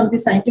treated from the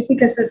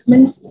scientific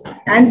assessments,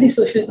 and the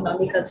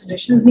socioeconomic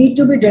considerations need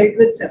to be dealt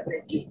with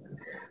separately.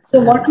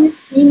 So what we've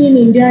seen in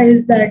India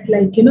is that,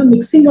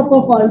 mixing up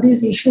of all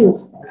these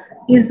issues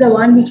is the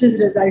one which is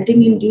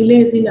resulting in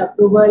delays in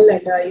approval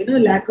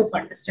and, lack of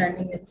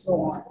understanding and so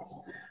on.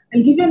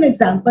 I'll give you an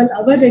example.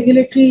 Our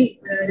regulatory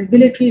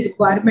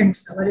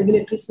requirements, our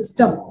regulatory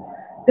system,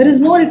 there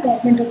is no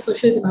requirement of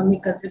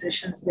socioeconomic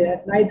considerations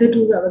there, neither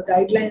do our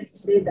guidelines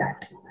say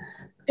that.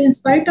 But in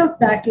spite of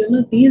that,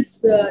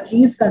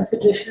 these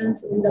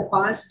considerations in the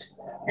past,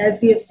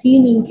 as we have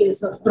seen in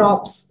case of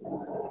crops,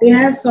 they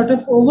have sort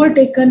of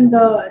overtaken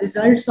the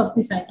results of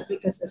the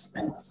scientific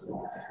assessments.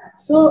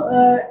 So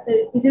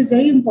it is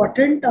very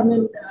important.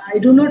 I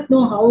do not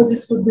know how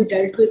this would be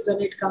dealt with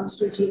when it comes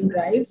to gene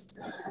drives,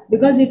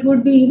 because it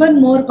would be even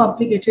more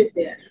complicated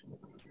there.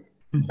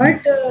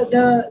 But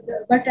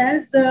but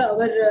as our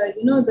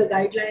the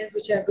guidelines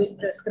which have been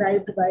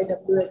prescribed by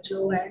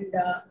WHO and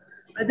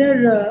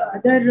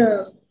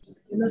other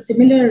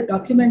similar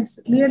documents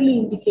clearly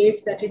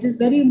indicate that it is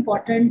very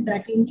important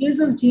that in case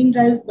of gene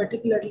drives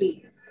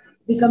particularly,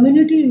 the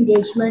community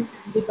engagement,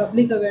 the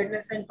public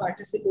awareness and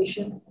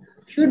participation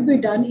should be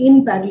done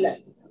in parallel.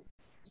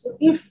 So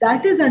if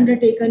that is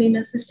undertaken in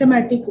a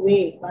systematic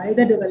way by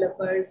the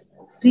developers,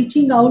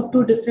 reaching out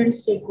to different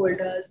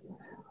stakeholders,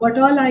 what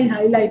all I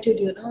highlighted,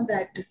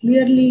 that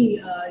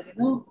clearly,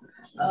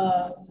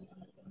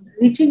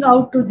 reaching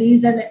out to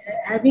these and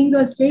having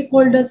a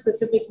stakeholder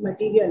specific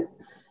material,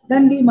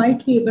 then we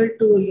might be able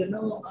to,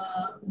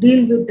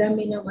 deal with them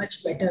in a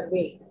much better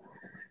way.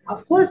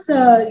 Of course,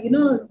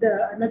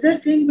 another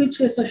thing which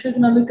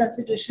socioeconomic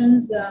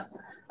considerations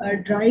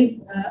drive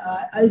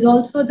is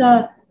also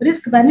the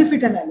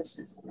risk-benefit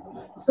analysis.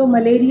 So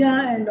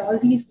malaria and all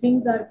these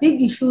things are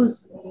big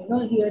issues,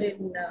 here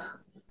in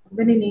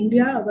even in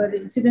India, our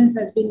incidence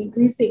has been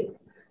increasing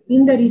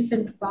in the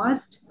recent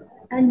past.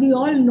 And we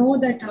all know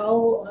that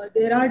how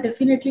there are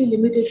definitely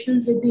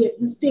limitations with the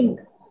existing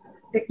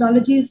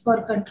technologies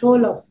for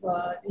control of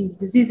these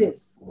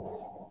diseases.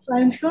 So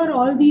I'm sure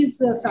all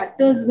these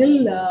factors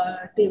will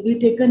be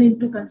taken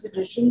into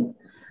consideration,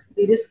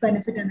 the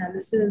risk-benefit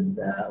analysis,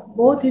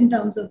 both in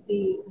terms of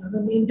the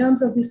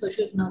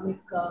socioeconomic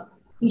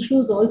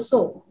issues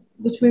also,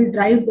 which will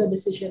drive the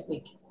decision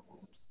making.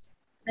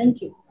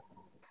 Thank you.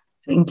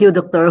 Thank you,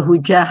 Dr.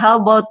 Ahuja. How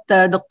about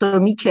Dr.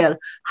 Mitchell?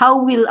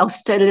 How will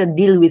Australia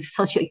deal with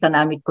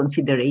socioeconomic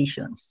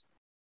considerations?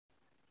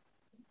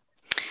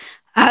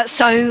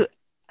 So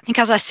I think,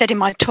 as I said in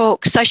my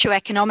talk,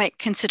 socioeconomic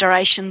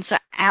considerations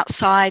are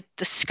outside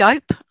the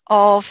scope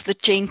of the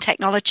Gene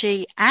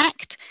Technology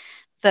Act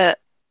that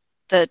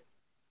the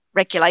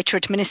regulator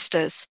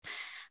administers.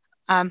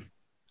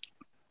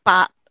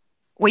 But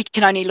we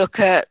can only look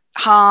at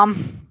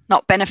harm,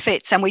 not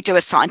benefits, and we do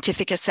a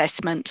scientific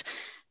assessment,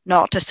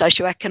 not a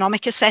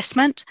socioeconomic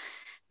assessment.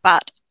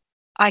 But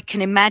I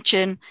can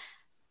imagine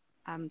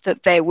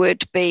that there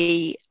would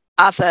be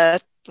other,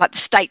 like the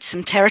states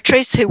and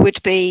territories, who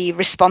would be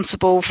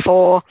responsible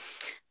for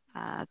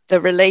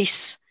the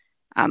release,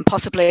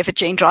 possibly of a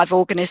gene drive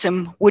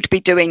organism, would be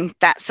doing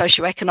that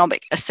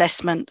socioeconomic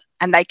assessment,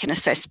 and they can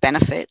assess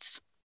benefits.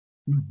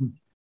 Mm-hmm.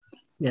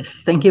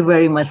 Yes, thank you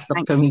very much,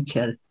 Dr.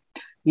 Mitchell.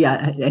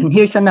 Yeah, and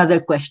here's another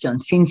question.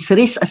 Since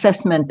risk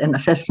assessment and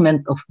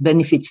assessment of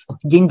benefits of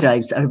gene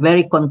drives are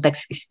very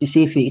context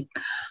specific,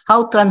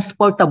 how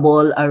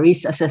transportable are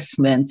risk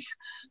assessments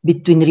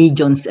between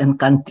regions and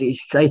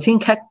countries? I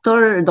think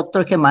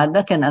Dr.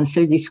 Quemada can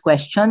answer this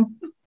question.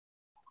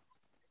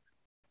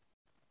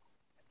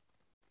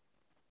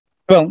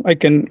 Well, I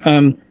can,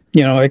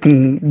 I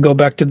can go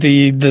back to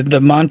the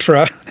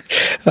mantra,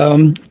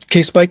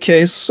 case by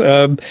case,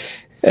 and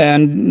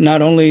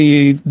not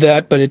only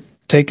that, but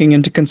taking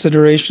into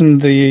consideration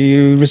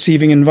the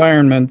receiving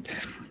environment.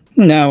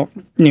 Now,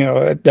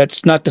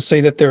 that's not to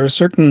say that there are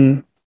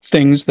certain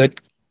things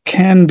that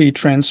can be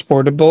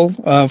transportable.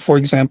 For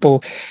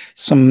example,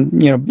 some,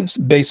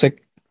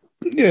 basic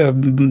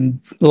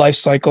life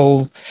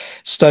cycle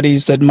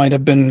studies that might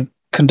have been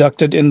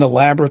conducted in the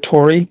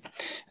laboratory.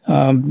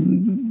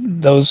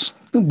 Those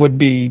would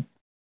be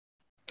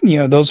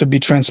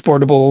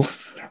transportable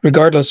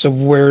regardless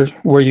of where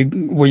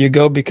you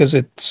go, because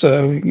it's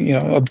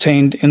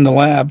obtained in the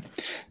lab.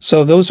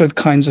 So those are the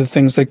kinds of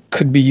things that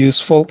could be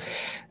useful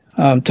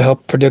to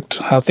help predict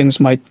how things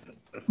might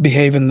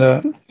behave in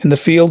the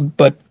field.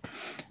 But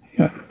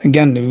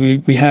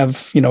again, we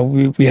have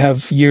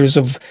years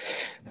of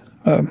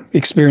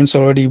experience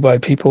already by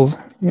people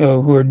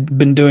who have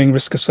been doing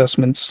risk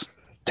assessments,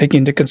 taking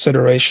into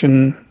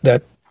consideration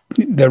that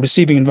the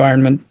receiving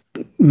environment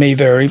may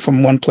vary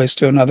from one place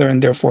to another,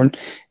 and therefore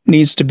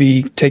needs to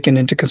be taken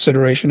into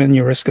consideration in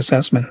your risk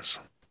assessments.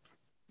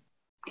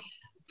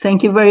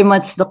 Thank you very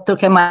much, Dr.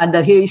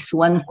 Quemada. Here is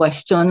one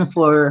question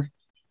for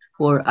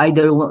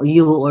either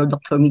you or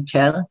Dr.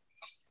 Mitchell.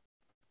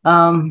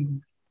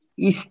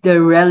 Is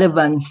there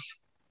relevance,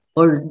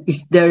 or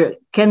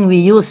can we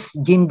use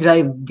gene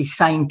drive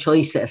design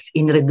choices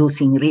in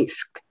reducing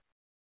risk?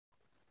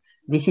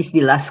 This is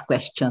the last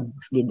question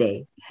of the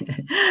day.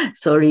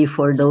 Sorry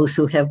for those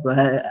who have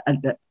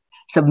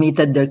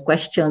submitted their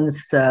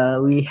questions.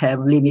 We have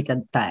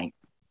limited time.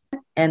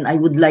 And I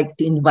would like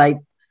to invite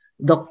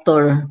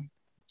Dr.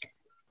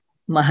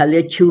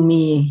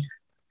 Mahalechumi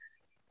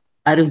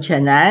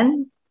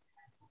Arujanan,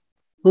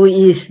 who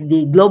is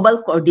the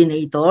Global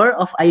Coordinator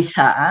of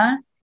ISAA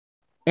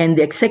and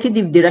the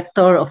Executive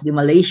Director of the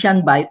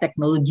Malaysian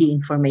Biotechnology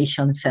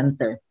Information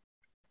Center.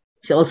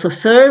 She also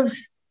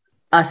serves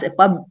as a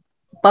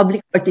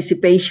public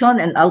participation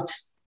and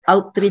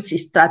outreach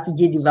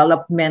strategy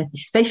development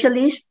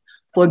specialist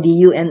for the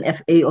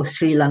UNFA of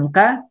Sri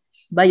Lanka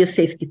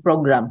Biosafety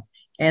Program,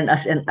 and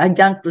as an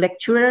adjunct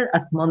lecturer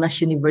at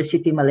Monash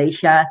University,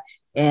 Malaysia,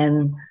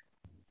 and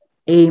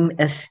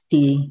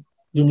AIMST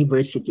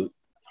University.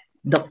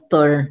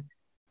 Dr.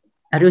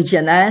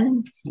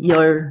 Arujanan,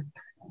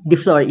 the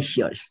floor is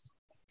yours.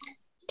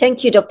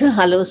 Thank you, Dr.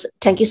 Halos.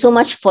 Thank you so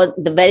much for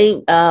the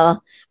very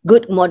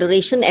good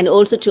moderation, and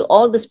also to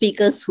all the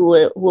speakers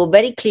who were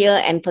very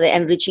clear and for the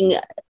enriching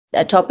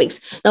topics.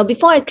 Now,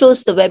 before I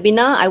close the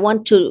webinar, I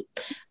want to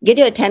get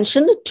your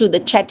attention to the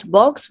chat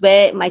box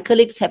where my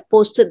colleagues have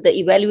posted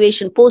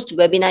the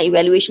post-webinar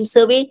evaluation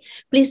survey.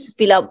 Please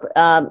fill up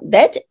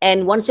that.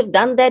 And once you've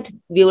done that,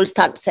 we will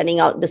start sending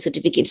out the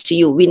certificates to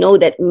you. We know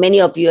that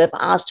many of you have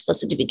asked for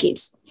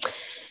certificates.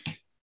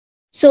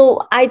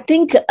 So I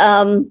think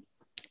the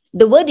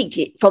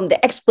verdict from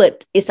the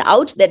expert is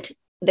out that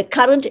the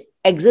current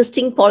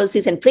existing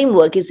policies and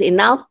framework is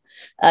enough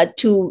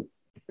to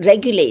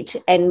regulate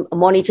and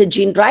monitor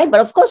gene drive.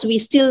 But of course, we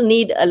still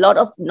need a lot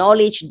of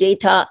knowledge,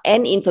 data,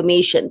 and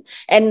information,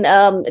 and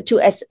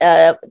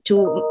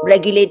to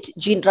regulate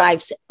gene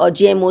drives or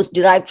GMOs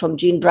derived from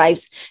gene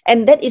drives.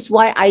 And that is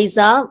why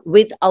ISA,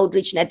 with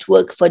Outreach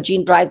Network for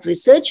Gene Drive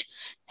Research,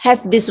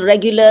 have this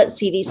regular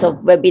series of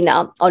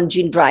webinar on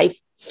gene drive.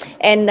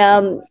 And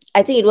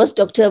I think it was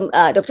Dr.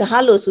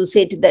 Halos who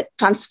said that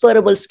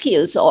transferable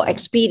skills or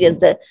experience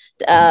that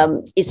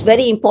is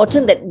very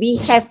important, that we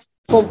have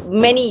for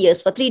many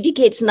years, for 3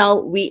 decades now,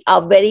 we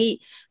are very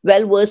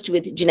well versed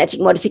with genetic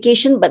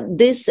modification, but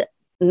this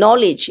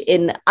knowledge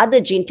in other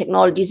gene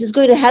technologies is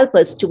going to help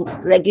us to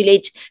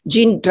regulate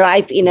gene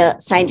drive in a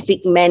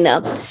scientific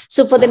manner.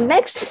 So for the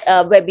next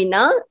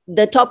webinar,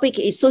 the topic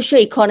is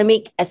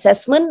socioeconomic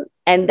assessment,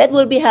 and that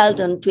will be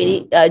held on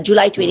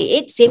July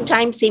 28th, same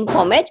time, same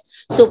format.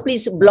 So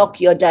please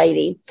block your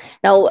diary.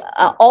 Now,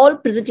 all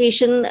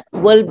presentation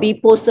will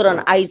be posted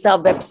on ISA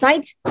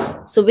website.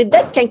 So with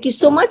that, thank you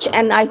so much.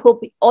 And I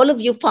hope all of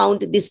you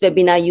found this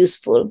webinar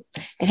useful,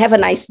 and have a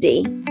nice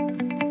day.